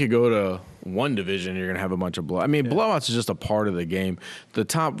we could go to one division, you're going to have a bunch of blowouts. I mean, blowouts is just a part of the game. The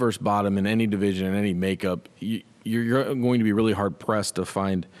top versus bottom in any division, in any makeup, you're going to be really hard-pressed to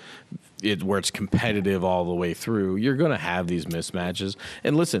find it where it's competitive all the way through. You're going to have these mismatches.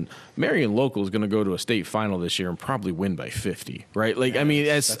 And listen, Marion Local is going to go to a state final this year and probably win by 50, right? Like, I mean,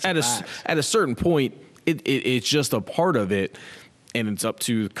 at a certain point, it's just a part of it. And it's up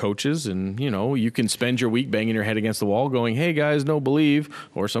to coaches, and, you can spend your week banging your head against the wall going, hey, guys, no believe.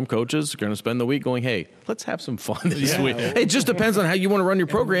 Or some coaches are going to spend the week going, hey, let's have some fun this week. It just depends on how you want to run your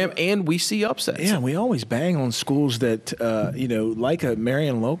program, and we see upsets. Yeah, we always bang on schools that, like a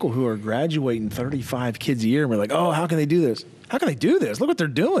Marion Local, who are graduating 35 kids a year, and we're like, oh, how can they do this? How can they do this? Look what they're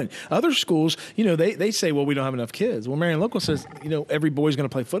doing. Other schools, they say, well, we don't have enough kids. Well, Marion Local says, every boy's going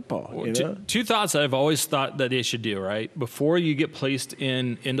to play football. Well, two thoughts that I've always thought that they should do, right? Before you get placed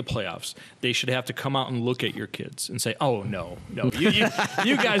in the playoffs, they should have to come out and look at your kids and say, oh, no.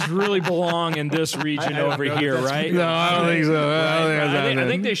 You guys really belong in this region over here, right? No, I don't think so. I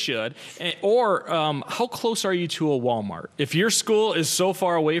think they should. Or how close are you to a Walmart? If your school is so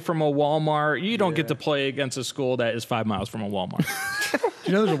far away from a Walmart, you don't get to play against a school that is 5 miles from a Walmart. Do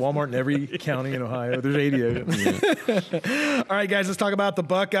you know there's a Walmart in every county in Ohio? There's 80 of them. All right, guys, let's talk about the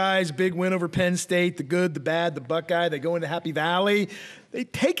Buckeyes. Big win over Penn State. The good, the bad, the Buckeye. They go into Happy Valley. They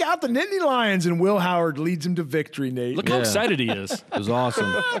take out the Nittany Lions, and Will Howard leads them to victory, Nate. Look how excited he is. It was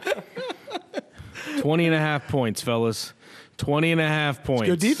awesome. 20.5 points, fellas. 20.5 points.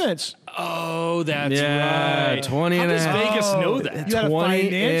 Good defense. Oh, that's Yeah, right. 20 How and a does half. Vegas know that? You had a 20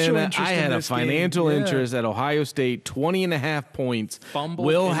 financial and interest I in had a this game. financial Yeah. interest at Ohio State, 20.5 points. Fumbled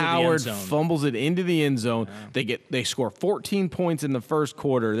Will into the end Howard zone. fumbles it into the end zone. They score 14 points in the first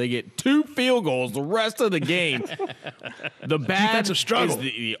quarter. They get 2 field goals the rest of the game. The bad Defensive struggle. is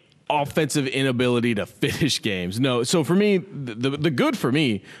the offensive inability to finish games. No, so for me, the good for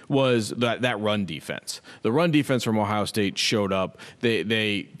me was that run defense. The run defense from Ohio State showed up.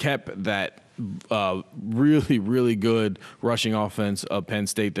 They kept that really, really good rushing offense of Penn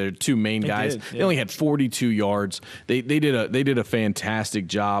State. Their 2 main guys. did, yeah. They only had 42 yards. They did a fantastic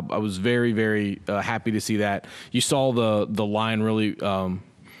job. I was very, very happy to see that. You saw the line really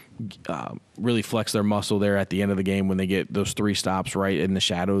really flex their muscle there at the end of the game when they get those 3 stops right in the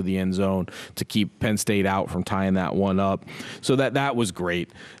shadow of the end zone to keep Penn State out from tying that one up. So that was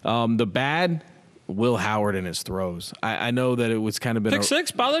great. The bad, Will Howard and his throws. I know that it was kind of been Pick 6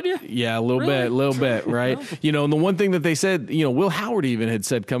 bothered you? yeah, a little bit, right? And the one thing that they said, Will Howard even had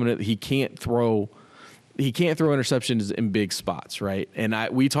said coming in, he can't throw interceptions in big spots, right? And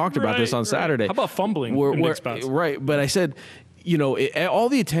we talked about this on Saturday. How about fumbling in big spots? Right, but I said, all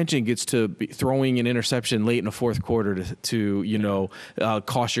the attention gets to throwing an interception late in the fourth quarter to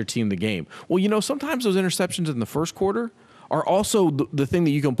cost your team the game. Well, sometimes those interceptions in the first quarter are also the thing that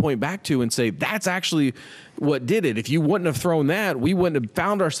you can point back to and say, that's actually what did it. If you wouldn't have thrown that, we wouldn't have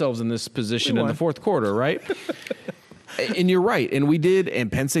found ourselves in this position in the fourth quarter, right? And you're right, and we did,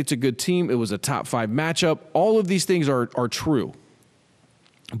 and Penn State's a good team. It was a top 5 matchup. All of these things are true.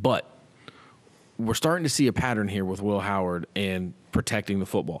 But we're starting to see a pattern here with Will Howard and protecting the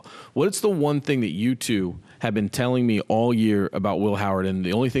football. What's the one thing that you two have been telling me all year about Will Howard, and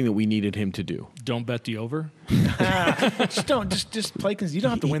the only thing that we needed him to do? Don't bet the over. just play because you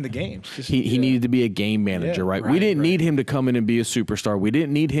don't have to win the games. He needed to be a game manager, right? We didn't need him to come in and be a superstar. We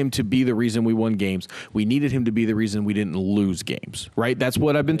didn't need him to be the reason we won games. We needed him to be the reason we didn't lose games, right? That's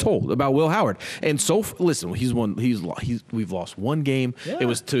what I've been told about Will Howard. And so, listen, we've lost 1 game. Yeah. It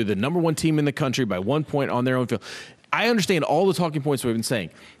was to the number 1 team in the country by 1 point on their own field. I understand all the talking points we've been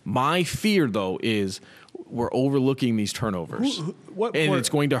saying. My fear, though, is we're overlooking these turnovers. It's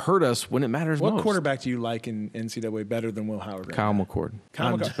going to hurt us when it matters most. What quarterback do you like in NCAA better than Will Howard? Right Kyle now? McCord.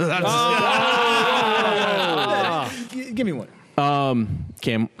 Kyle McCord. Give me one.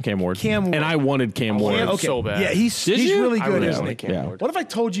 Cam Ward. Cam Ward. And I wanted Cam Ward. Okay. so bad. Yeah, he's you? really I good, really isn't he? like Cam Ward. What if I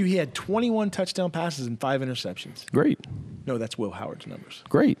told you he had 21 touchdown passes and 5 interceptions? Great. No, that's Will Howard's numbers.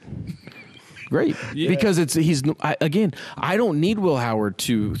 Great. Because I don't need Will Howard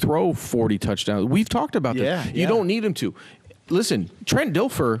to throw 40 touchdowns. We've talked about that. You don't need him to. Listen, Trent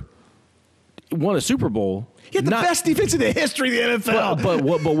Dilfer won a Super Bowl. He had the best defense in the history of the NFL. But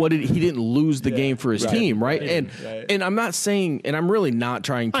what did he didn't lose the game for his team, right? Right. And I'm not saying, and I'm really not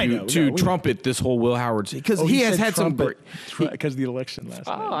trying to trumpet this whole Will Howard because he has had some great because of the election last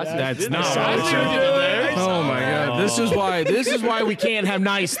night. That's not I what see it what you did there. is. Oh my God! This is why we can't have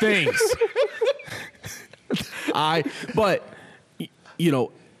nice things.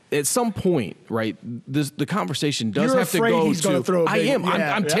 At some point, right? The conversation does You're have to afraid go he's gonna to. throw a I big- am.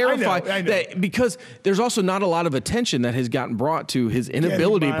 yeah, I'm yeah, terrified I know. that because there's also not a lot of attention that has gotten brought to his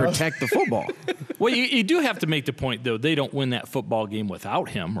inability to Miles. protect the football. Well, you do have to make the point, though. They don't win that football game without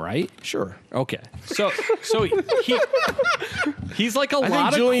him, right? Sure. Okay. So he's like a lot I think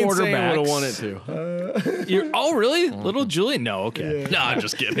of Julian would quarterbacks. have won it too. Oh, really? Little Julian? No, okay. No, I'm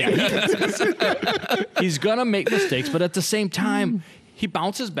just kidding. He's going to make mistakes, but at the same time, he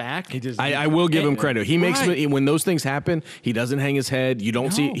bounces back. I will give him credit. He makes Right. when those things happen. He doesn't hang his head. You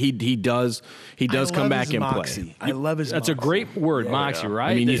don't see he does come back and play. I love his That's a great word, moxie,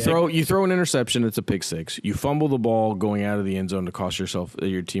 right? I mean, you throw an interception, it's a pick 6. You fumble the ball going out of the end zone to cost your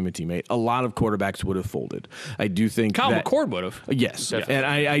team a teammate. A lot of quarterbacks would have folded. I do think Kyle that McCord would have. Yes, and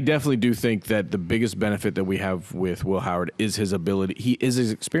I definitely do think that the biggest benefit that we have with Will Howard is his ability.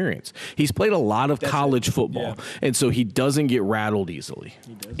 His experience. He's played a lot of college football, and so he doesn't get rattled easily.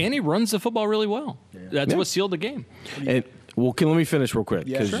 And he runs the football really well. That's what sealed the game. And let me finish real quick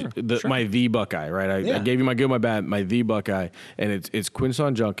because my the Buckeye, right? I gave you my good, my bad, my the Buckeye, and it's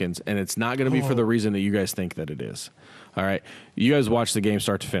Quinson Junkins, and it's not going to be for the reason that you guys think that it is. All right, you guys watched the game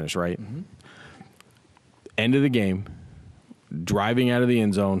start to finish, right? Mm-hmm. End of the game, driving out of the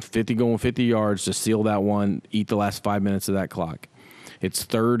end zone, 50 yards to seal that one, eat the last 5 minutes of that clock. It's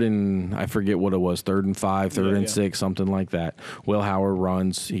 3rd and I forget what it was, 3rd and 5, 3rd and 6, something like that. Will Howard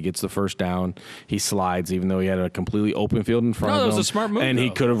runs. He gets the first down. He slides, even though he had a completely open field in front of him. That was a smart move. And he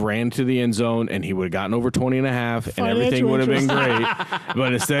could have ran to the end zone, and he would have gotten over 20 and a half, and everything would have been great.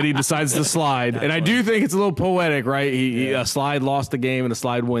 But instead, he decides to slide. And I do think it's a little poetic, right? A slide lost the game, and a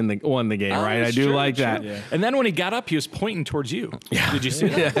slide won the game, right? I do like that. Yeah. And then when he got up, he was pointing towards you. Yeah. Did you see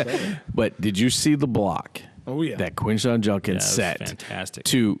that? But did you see the block that Quinshon Judkins set fantastic.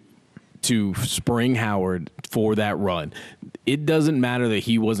 to spring Howard for that run? It doesn't matter that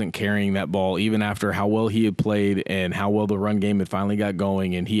he wasn't carrying that ball, even after how well he had played and how well the run game had finally got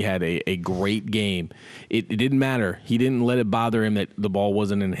going, and he had a great game. It didn't matter. He didn't let it bother him that the ball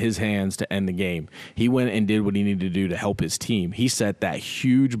wasn't in his hands to end the game. He went and did what he needed to do to help his team. He set that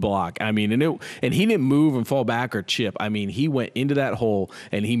huge block. I mean, and he didn't move and fall back or chip. I mean, he went into that hole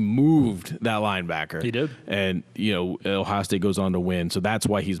and he moved that linebacker. He did. And, Ohio State goes on to win. So that's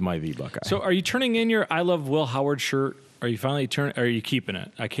why he's my V Buckeye. So are you turning in your I Love Will Howard shirt? Are you finally are you keeping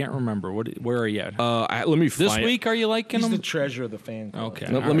it? I can't remember. Where are you at? Let me find this week, are you liking He's them? the treasure of the fan club. Okay.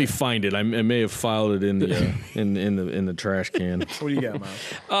 Let me find it. I may have filed it in the in the trash can. What do you got,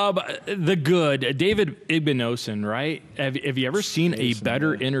 Miles? The good David Igbinosun, right? Have you ever seen a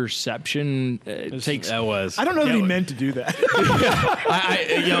better interception? That was. I don't know that he meant to do that.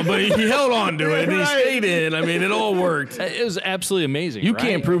 But he held on to it and he Right. stayed in. I mean, it all worked. It was absolutely amazing. You right?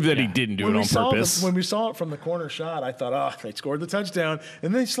 can't prove that he didn't do it on purpose. When we saw it from the corner shot, I thought, they scored the touchdown,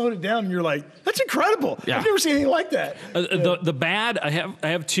 and then they slowed it down, and you're like, that's incredible. Yeah. I've never seen anything like that. The bad, I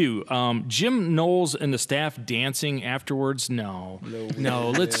have two. Jim Knowles and the staff dancing afterwards. No.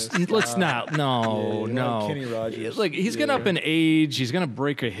 Let's not. No. Kenny Rogers. Like he's getting up in age. He's gonna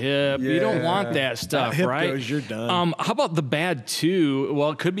break a hip. You don't want that stuff, That hip right? goes, you're done. How about the bad two? Well,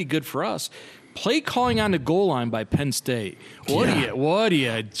 it could be good for us. Play calling on the goal line by Penn State. What are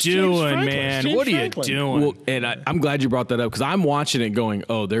you doing, man? What are you doing? Well, and I'm glad you brought that up because I'm watching it going,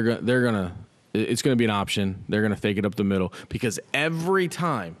 it's gonna be an option. They're gonna fake it up the middle because every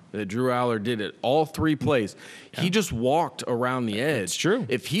time that Drew Aller did it, all 3 plays, he just walked around the edge. It's true.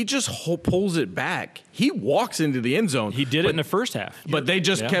 If he just pulls it back, he walks into the end zone. He did it in the first half, but they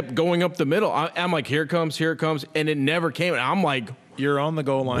just kept going up the middle. I'm like, here it comes, and it never came. And I'm like, You're on the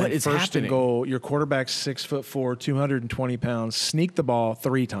goal line. What is first happening? and goal. Your quarterback's 6'4", 220 pounds. Sneak the ball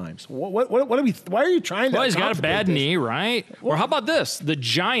 3 times. What are we? Why are you trying to? Well, he's got a bad complicate this? knee, right? Or how about this? The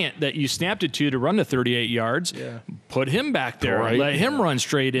giant that you snapped it to run the 38 yards, put him back there. Right. Let him run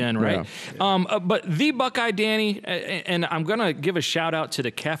straight in, right? Yeah. But the Buckeye, Danny, and I'm going to give a shout out to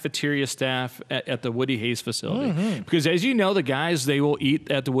the cafeteria staff at the Woody Hayes facility. Because as you know, the guys, they will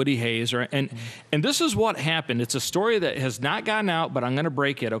eat at the Woody Hayes. Right? And this is what happened. It's a story that has not gotten out, but I'm going to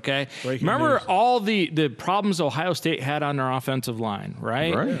break it, okay? Remember all the problems Ohio State had on their offensive line,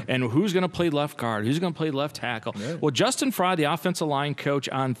 right? And who's going to play left guard? Who's going to play left tackle? Well, Justin Fry, the offensive line coach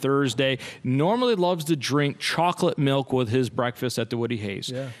on Thursday, normally loves to drink chocolate milk with his breakfast at the Woody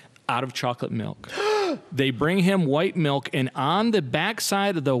Hayes. Out of chocolate milk. They bring him white milk, and on the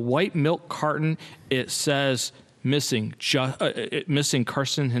backside of the white milk carton, it says missing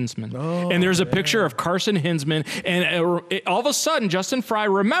Carson Hinsman. And there's a picture of Carson Hinsman, and all of a sudden, Justin Fry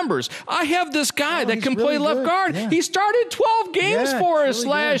remembers, I have this guy that can play left guard. He started 12 games for us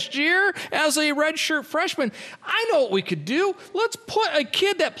last year as a redshirt freshman. I know what we could do. Let's put a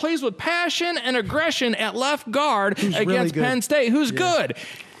kid that plays with passion and aggression at left guard against Penn State, who's good.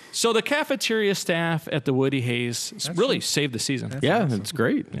 So the cafeteria staff at the Woody Hayes really saved the season. It's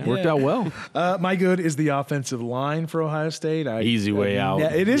great. It worked out well. My good is the offensive line for Ohio State. Easy way out.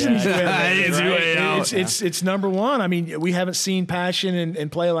 Yeah, it is an easy way out. Easy way out. It's number one. I mean, we haven't seen passion and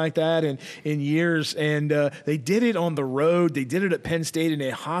play like that in years. And they did it on the road. They did it at Penn State in a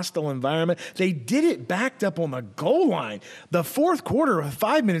hostile environment. They did it backed up on the goal line. The fourth quarter, with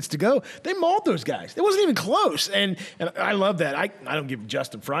 5 minutes to go, they mauled those guys. It wasn't even close. And I love that. I don't give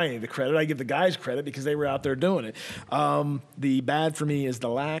Justin Fry any of the credit. I give the guys credit because they were out there doing it. The bad for me is the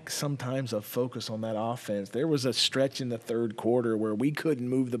lack sometimes of focus on that offense. There was a stretch in the third quarter where we couldn't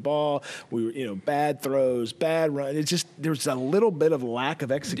move the ball. We were, bad throws, bad run. It's just there's a little bit of lack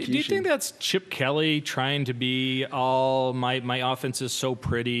of execution. Do you think that's Chip Kelly trying to be all my offense is so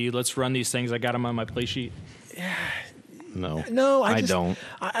pretty? Let's run these things. I got them on my play sheet. No, I don't.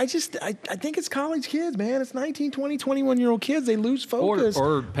 I think it's college kids, man. It's 19, 20, 21-year-old kids. They lose focus.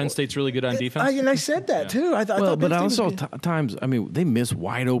 Or Penn State's really good on defense. And I said that, too. I thought but also times, they miss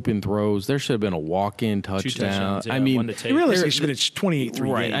wide open throws. There should have been a walk-in touchdown. One to take. Realistically, it's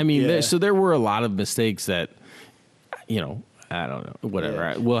 28-3. Right. So there were a lot of mistakes that, I don't know. Whatever.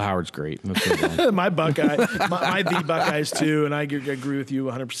 Yeah. Will Howard's great. My Buckeye, my the Buckeyes too, and I agree with you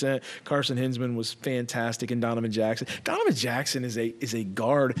 100%. Carson Hinsman was fantastic, and Donovan Jackson. Donovan Jackson is a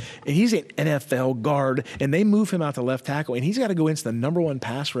guard, and he's an NFL guard, and they move him out to left tackle, and he's got to go into the #1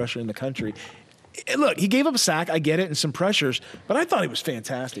 pass rusher in the country. Look, he gave up a sack. I get it, and some pressures, but I thought he was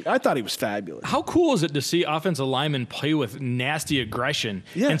fantastic. I thought he was fabulous. How cool is it to see offensive linemen play with nasty aggression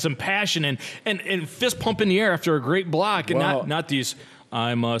and some passion and fist pump in the air after a great block, and not these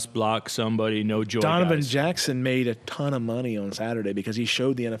I must block somebody, no joy. Donovan Jackson made a ton of money on Saturday because he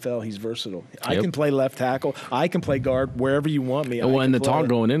showed the NFL he's versatile. I can play left tackle. I can play guard wherever you want me. Well, and the talk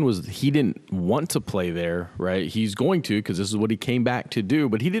going in was he didn't want to play there, right? He's going to because this is what he came back to do,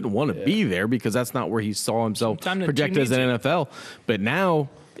 but he didn't want to be there because that's not where he saw himself projected as an NFL. But now,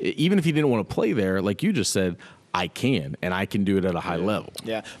 even if he didn't want to play there, like you just said, I can, and I can do it at a high level.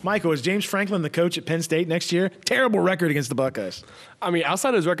 Yeah. Michael, is James Franklin the coach at Penn State next year? Terrible record against the Buckeyes. I mean, outside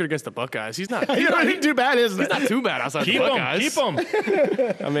of his record against the Buckeyes, he's not too bad, isn't it? He's not too bad outside of the Buckeyes. Keep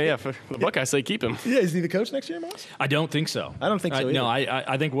him. I mean, yeah, for the Buckeyes say keep him. Yeah, is he the coach next year, Miles? I don't think so. I don't think so either. No,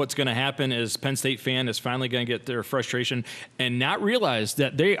 I think what's going to happen is Penn State fan is finally going to get their frustration and not realize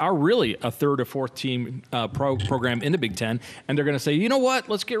that they are really a third or fourth team program in the Big Ten, and they're going to say, you know what,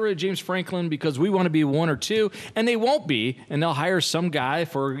 let's get rid of James Franklin because we want to be 1 or 2, and they won't be, and they'll hire some guy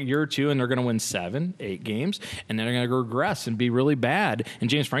for a year or two, and they're going to win 7, 8 games, and then they're going to regress and be really bad, and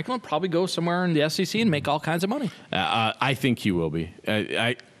James Franklin will probably go somewhere in the SEC and make all kinds of money. I think he will be.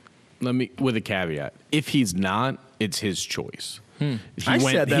 Let me with a caveat: if he's not, it's his choice.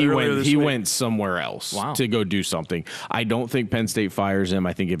 He went somewhere else to go do something. I don't think Penn State fires him.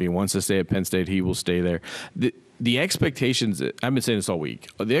 I think if he wants to stay at Penn State, he will stay there. The expectations, I've been saying this all week,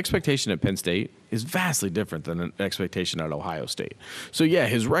 the expectation at Penn State is vastly different than an expectation at Ohio State. So, yeah,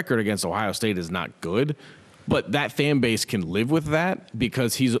 his record against Ohio State is not good, but that fan base can live with that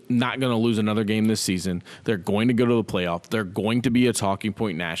because he's not going to lose another game this season. They're going to go to the playoff. They're going to be a talking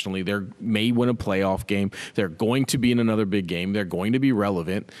point nationally. They may win a playoff game. They're going to be in another big game. They're going to be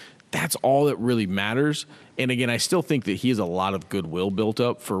relevant. That's all that really matters. And again, I still think that he has a lot of goodwill built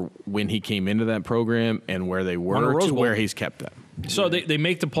up for when he came into that program and where they were to where he's kept them. So they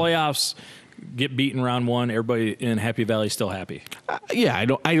make the playoffs, get beaten round 1. Everybody in Happy Valley is still happy. I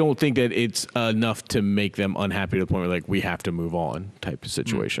don't think that it's enough to make them unhappy to the point where like we have to move on type of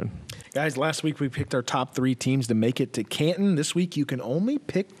situation. Guys, last week we picked our top 3 teams to make it to Canton. This week you can only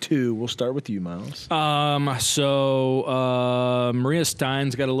pick 2. We'll start with you, Miles. Maria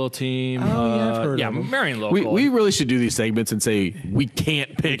Stein's got a little team. I've heard of them. Marion Local. We really should do these segments and say we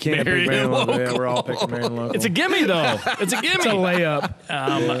can't pick Marion Local. Yeah, we're all picking Marion Local. It's a gimme, though. It's a gimme. It's a layup.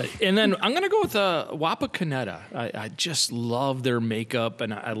 And then I'm going to go with Wapakoneta. I just love their makeup,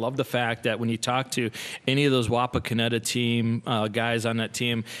 and I love the fact that when you talk to any of those Wapakoneta team guys on that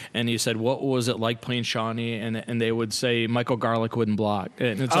team, and you said, what was it like playing Shawnee? And they would say Michael Garlock wouldn't block.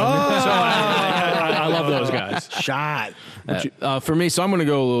 And so I love those guys. Shot. For me, so I'm going to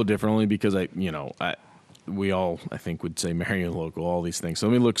go a little different only because we all, I think, would say Marion Local, all these things. So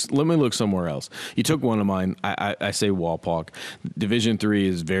let me look somewhere else. You took one of mine. I say Walpock. Division III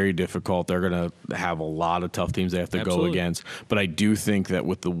is very difficult. They're going to have a lot of tough teams they have to go against. But I do think that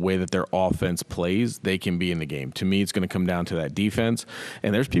with the way that their offense plays, they can be in the game. To me, it's going to come down to that defense.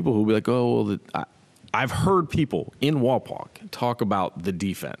 And there's people who will be like, I've heard people in Walpock talk about the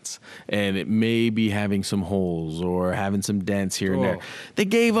defense, and it may be having some holes or having some dents here and there. They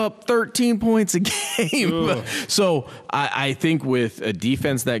gave up 13 points a game. So I think with a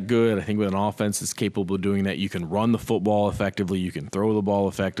defense that good, I think with an offense that's capable of doing that, you can run the football effectively, you can throw the ball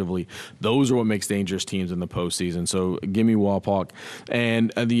effectively. Those are what makes dangerous teams in the postseason. So give me Walpock.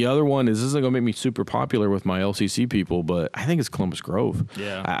 And the other one is, this isn't going to make me super popular with my LCC people, but I think it's Columbus Grove.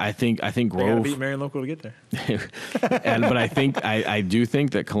 Yeah, I think Grove. They got to beat Marion Local to get there. But I do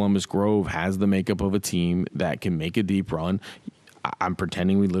think that Columbus Grove has the makeup of a team that can make a deep run. I'm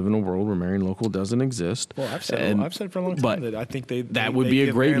pretending we live in a world where Marion Local doesn't exist. Well, I've said for a long time that I think that would be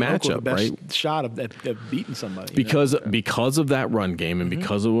a great matchup, right? Shot of beating somebody because of that run game and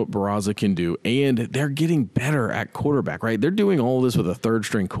because of what Barraza can do, and they're getting better at quarterback, right? They're doing all this with a third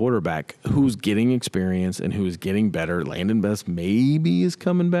string quarterback who's getting experience and who's getting better. Landon Best maybe is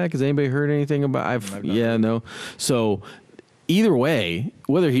coming back. Has anybody heard anything about? No. So. Either way,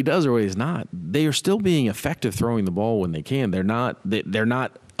 whether he does or he's not, they are still being effective throwing the ball when they can. They're not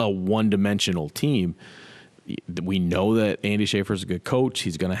a one-dimensional team. We know that Andy Schaefer's a good coach.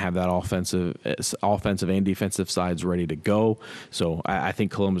 He's going to have that offensive and defensive sides ready to go. So I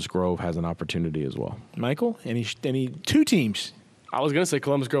think Columbus Grove has an opportunity as well. Michael, any 2 teams I was gonna say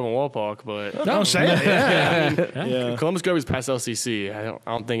Columbus Grove and Walpock, but Don't say it. Yeah. Columbus Grove is past LCC. I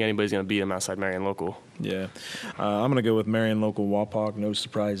don't think anybody's gonna beat them outside Marion local. Yeah. I'm going to go with Marion local Walpock. No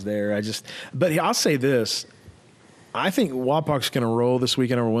surprise there. But I'll say this. I think Walpock's going to roll this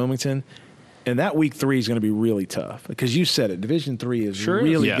weekend over Wilmington. And that week 3 is going to be really tough because you said it. Division 3 is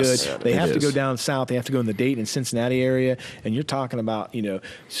really good. Yeah, they have to go down south. They have to go in the Dayton and Cincinnati area. And you're talking about,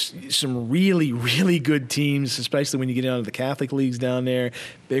 some really, really good teams, especially when you get down to the Catholic leagues down there,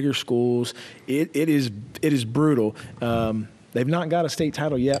 bigger schools. It is brutal. They've not got a state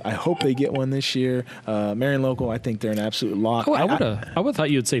title yet. I hope they get one this year. Marion local, I think they're an absolute lock. I would have thought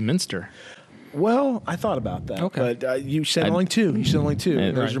you would say Minster. Well, I thought about that. Okay. But you said only 2. You said only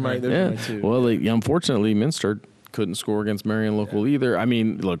 2. Those are my 2. Well, unfortunately, Minster couldn't score against Marion local either. I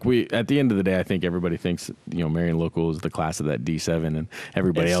mean, look, at the end of the day, I think everybody thinks Marion local is the class of that D7, and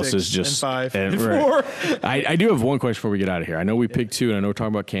everybody else is just and 5 and right. 4. I do have one question before we get out of here. I know we picked 2, and I know we're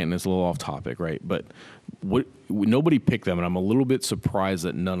talking about Canton. It's a little off topic, right? But nobody picked them, and I'm a little bit surprised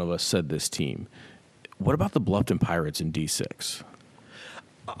that none of us said this team. What about the Bluffton Pirates in D6?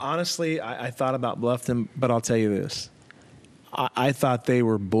 Honestly, I thought about Bluffton, but I'll tell you this. I thought they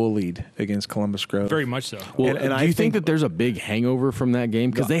were bullied against Columbus Grove. Very much so. Well, and do you think that there's a big hangover from that game?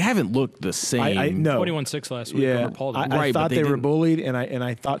 Because they haven't looked the same. No. 21-6 last week. Yeah, Over I thought they were bullied, and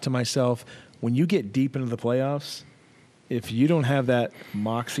I thought to myself, when you get deep into the playoffs, if you don't have that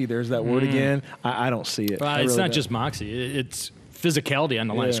moxie, there's that word again, I don't see it. Well, it's not just moxie. It's physicality on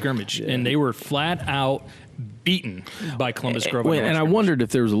the line of scrimmage. And they were flat out beaten by Columbus Grove. And I wondered if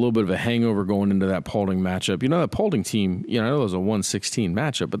there was a little bit of a hangover going into that Paulding matchup. That Paulding team, I know it was a 1-16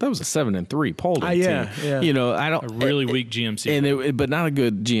 matchup, but that was a 7-3 Paulding team. Yeah. I don't a really weak GMC. But not a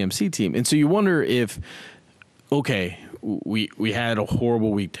good GMC team. And so you wonder if, okay, we had a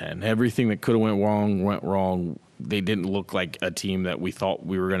horrible week 10. Everything that could have went wrong. They didn't look like a team that we thought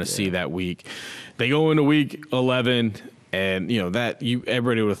we were going to see that week. They go into week 11, and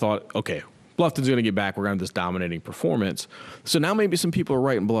everybody would have thought, okay, Bluffton's going to get back. We're going to have this dominating performance. So now maybe some people are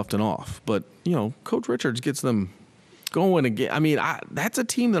writing Bluffton off. But, Coach Richards gets them going again. I mean, that's a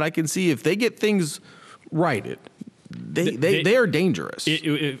team that I can see if they get things righted. They are dangerous.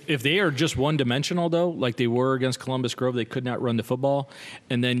 If they are just one-dimensional, though, like they were against Columbus Grove, they could not run the football.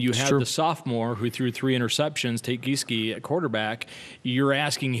 And then you have the sophomore who threw 3 interceptions, Tate Gieske at quarterback. You're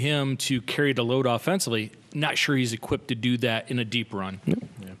asking him to carry the load offensively. Not sure he's equipped to do that in a deep run. Yeah.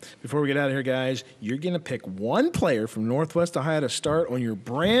 Before we get out of here, guys, you're going to pick one player from Northwest Ohio to start on your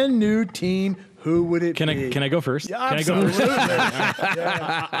brand new team. Who would it be? Can I go first? Yeah, can I go first?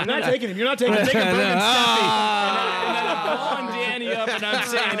 I'm not taking him. You're not taking him. Take him, Brogan Steffi. And then I'm calling Danny up and I'm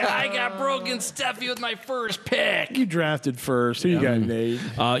saying, I got Brogan Steffi with my first pick. You drafted first. Who you got, Nate?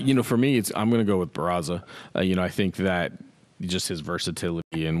 For me, I'm going to go with Barraza. I think that just his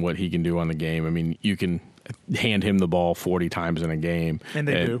versatility and what he can do on the game. I mean, you can hand him the ball 40 times in a game. And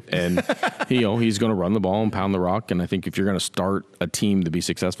they do. And, he's going to run the ball and pound the rock. And I think if you're going to start a team to be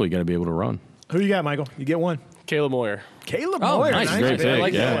successful, you got to be able to run. Who you got, Michael? You get one. Caleb Moyer. Caleb Oh, Moyer. nice. Great pick. I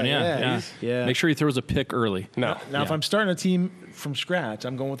like Yeah. that one. Yeah. Make sure he throws a pick early. No. Now, if I'm starting a team from scratch,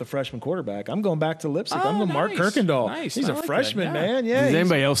 I'm going with a freshman quarterback. I'm going back to Lipstick. Oh, I'm going Mark nice. Kirkendall. Nice. He's I a like freshman, that. Yeah. man. Yeah. Does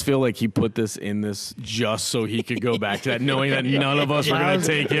anybody else feel like he put this in this just so he could go back to that, knowing that none of us were going to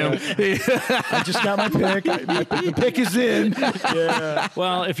take him? I just got my pick. The pick is in. Yeah.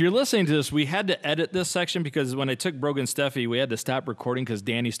 Well, if you're listening to this, we had to edit this section because when I took Brogan Steffi, we had to stop recording because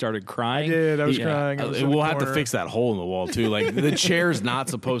Danny started crying. I did. I was crying. I was in the We'll have to corner. fix that hole in the wall, too. Like, the chair's not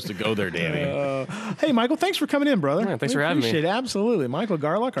supposed to go there, Danny. Hey, Michael, thanks for coming in, brother. Yeah, thanks We for having me. appreciate it. Absolutely. Michael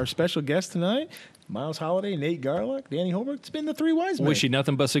Garlock, our special guest tonight. Miles Holliday, Nate Garlock, Danny Holbrook. It's been the Three Wise Men. Wish you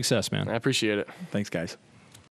nothing but success, man. I appreciate it. Thanks, guys.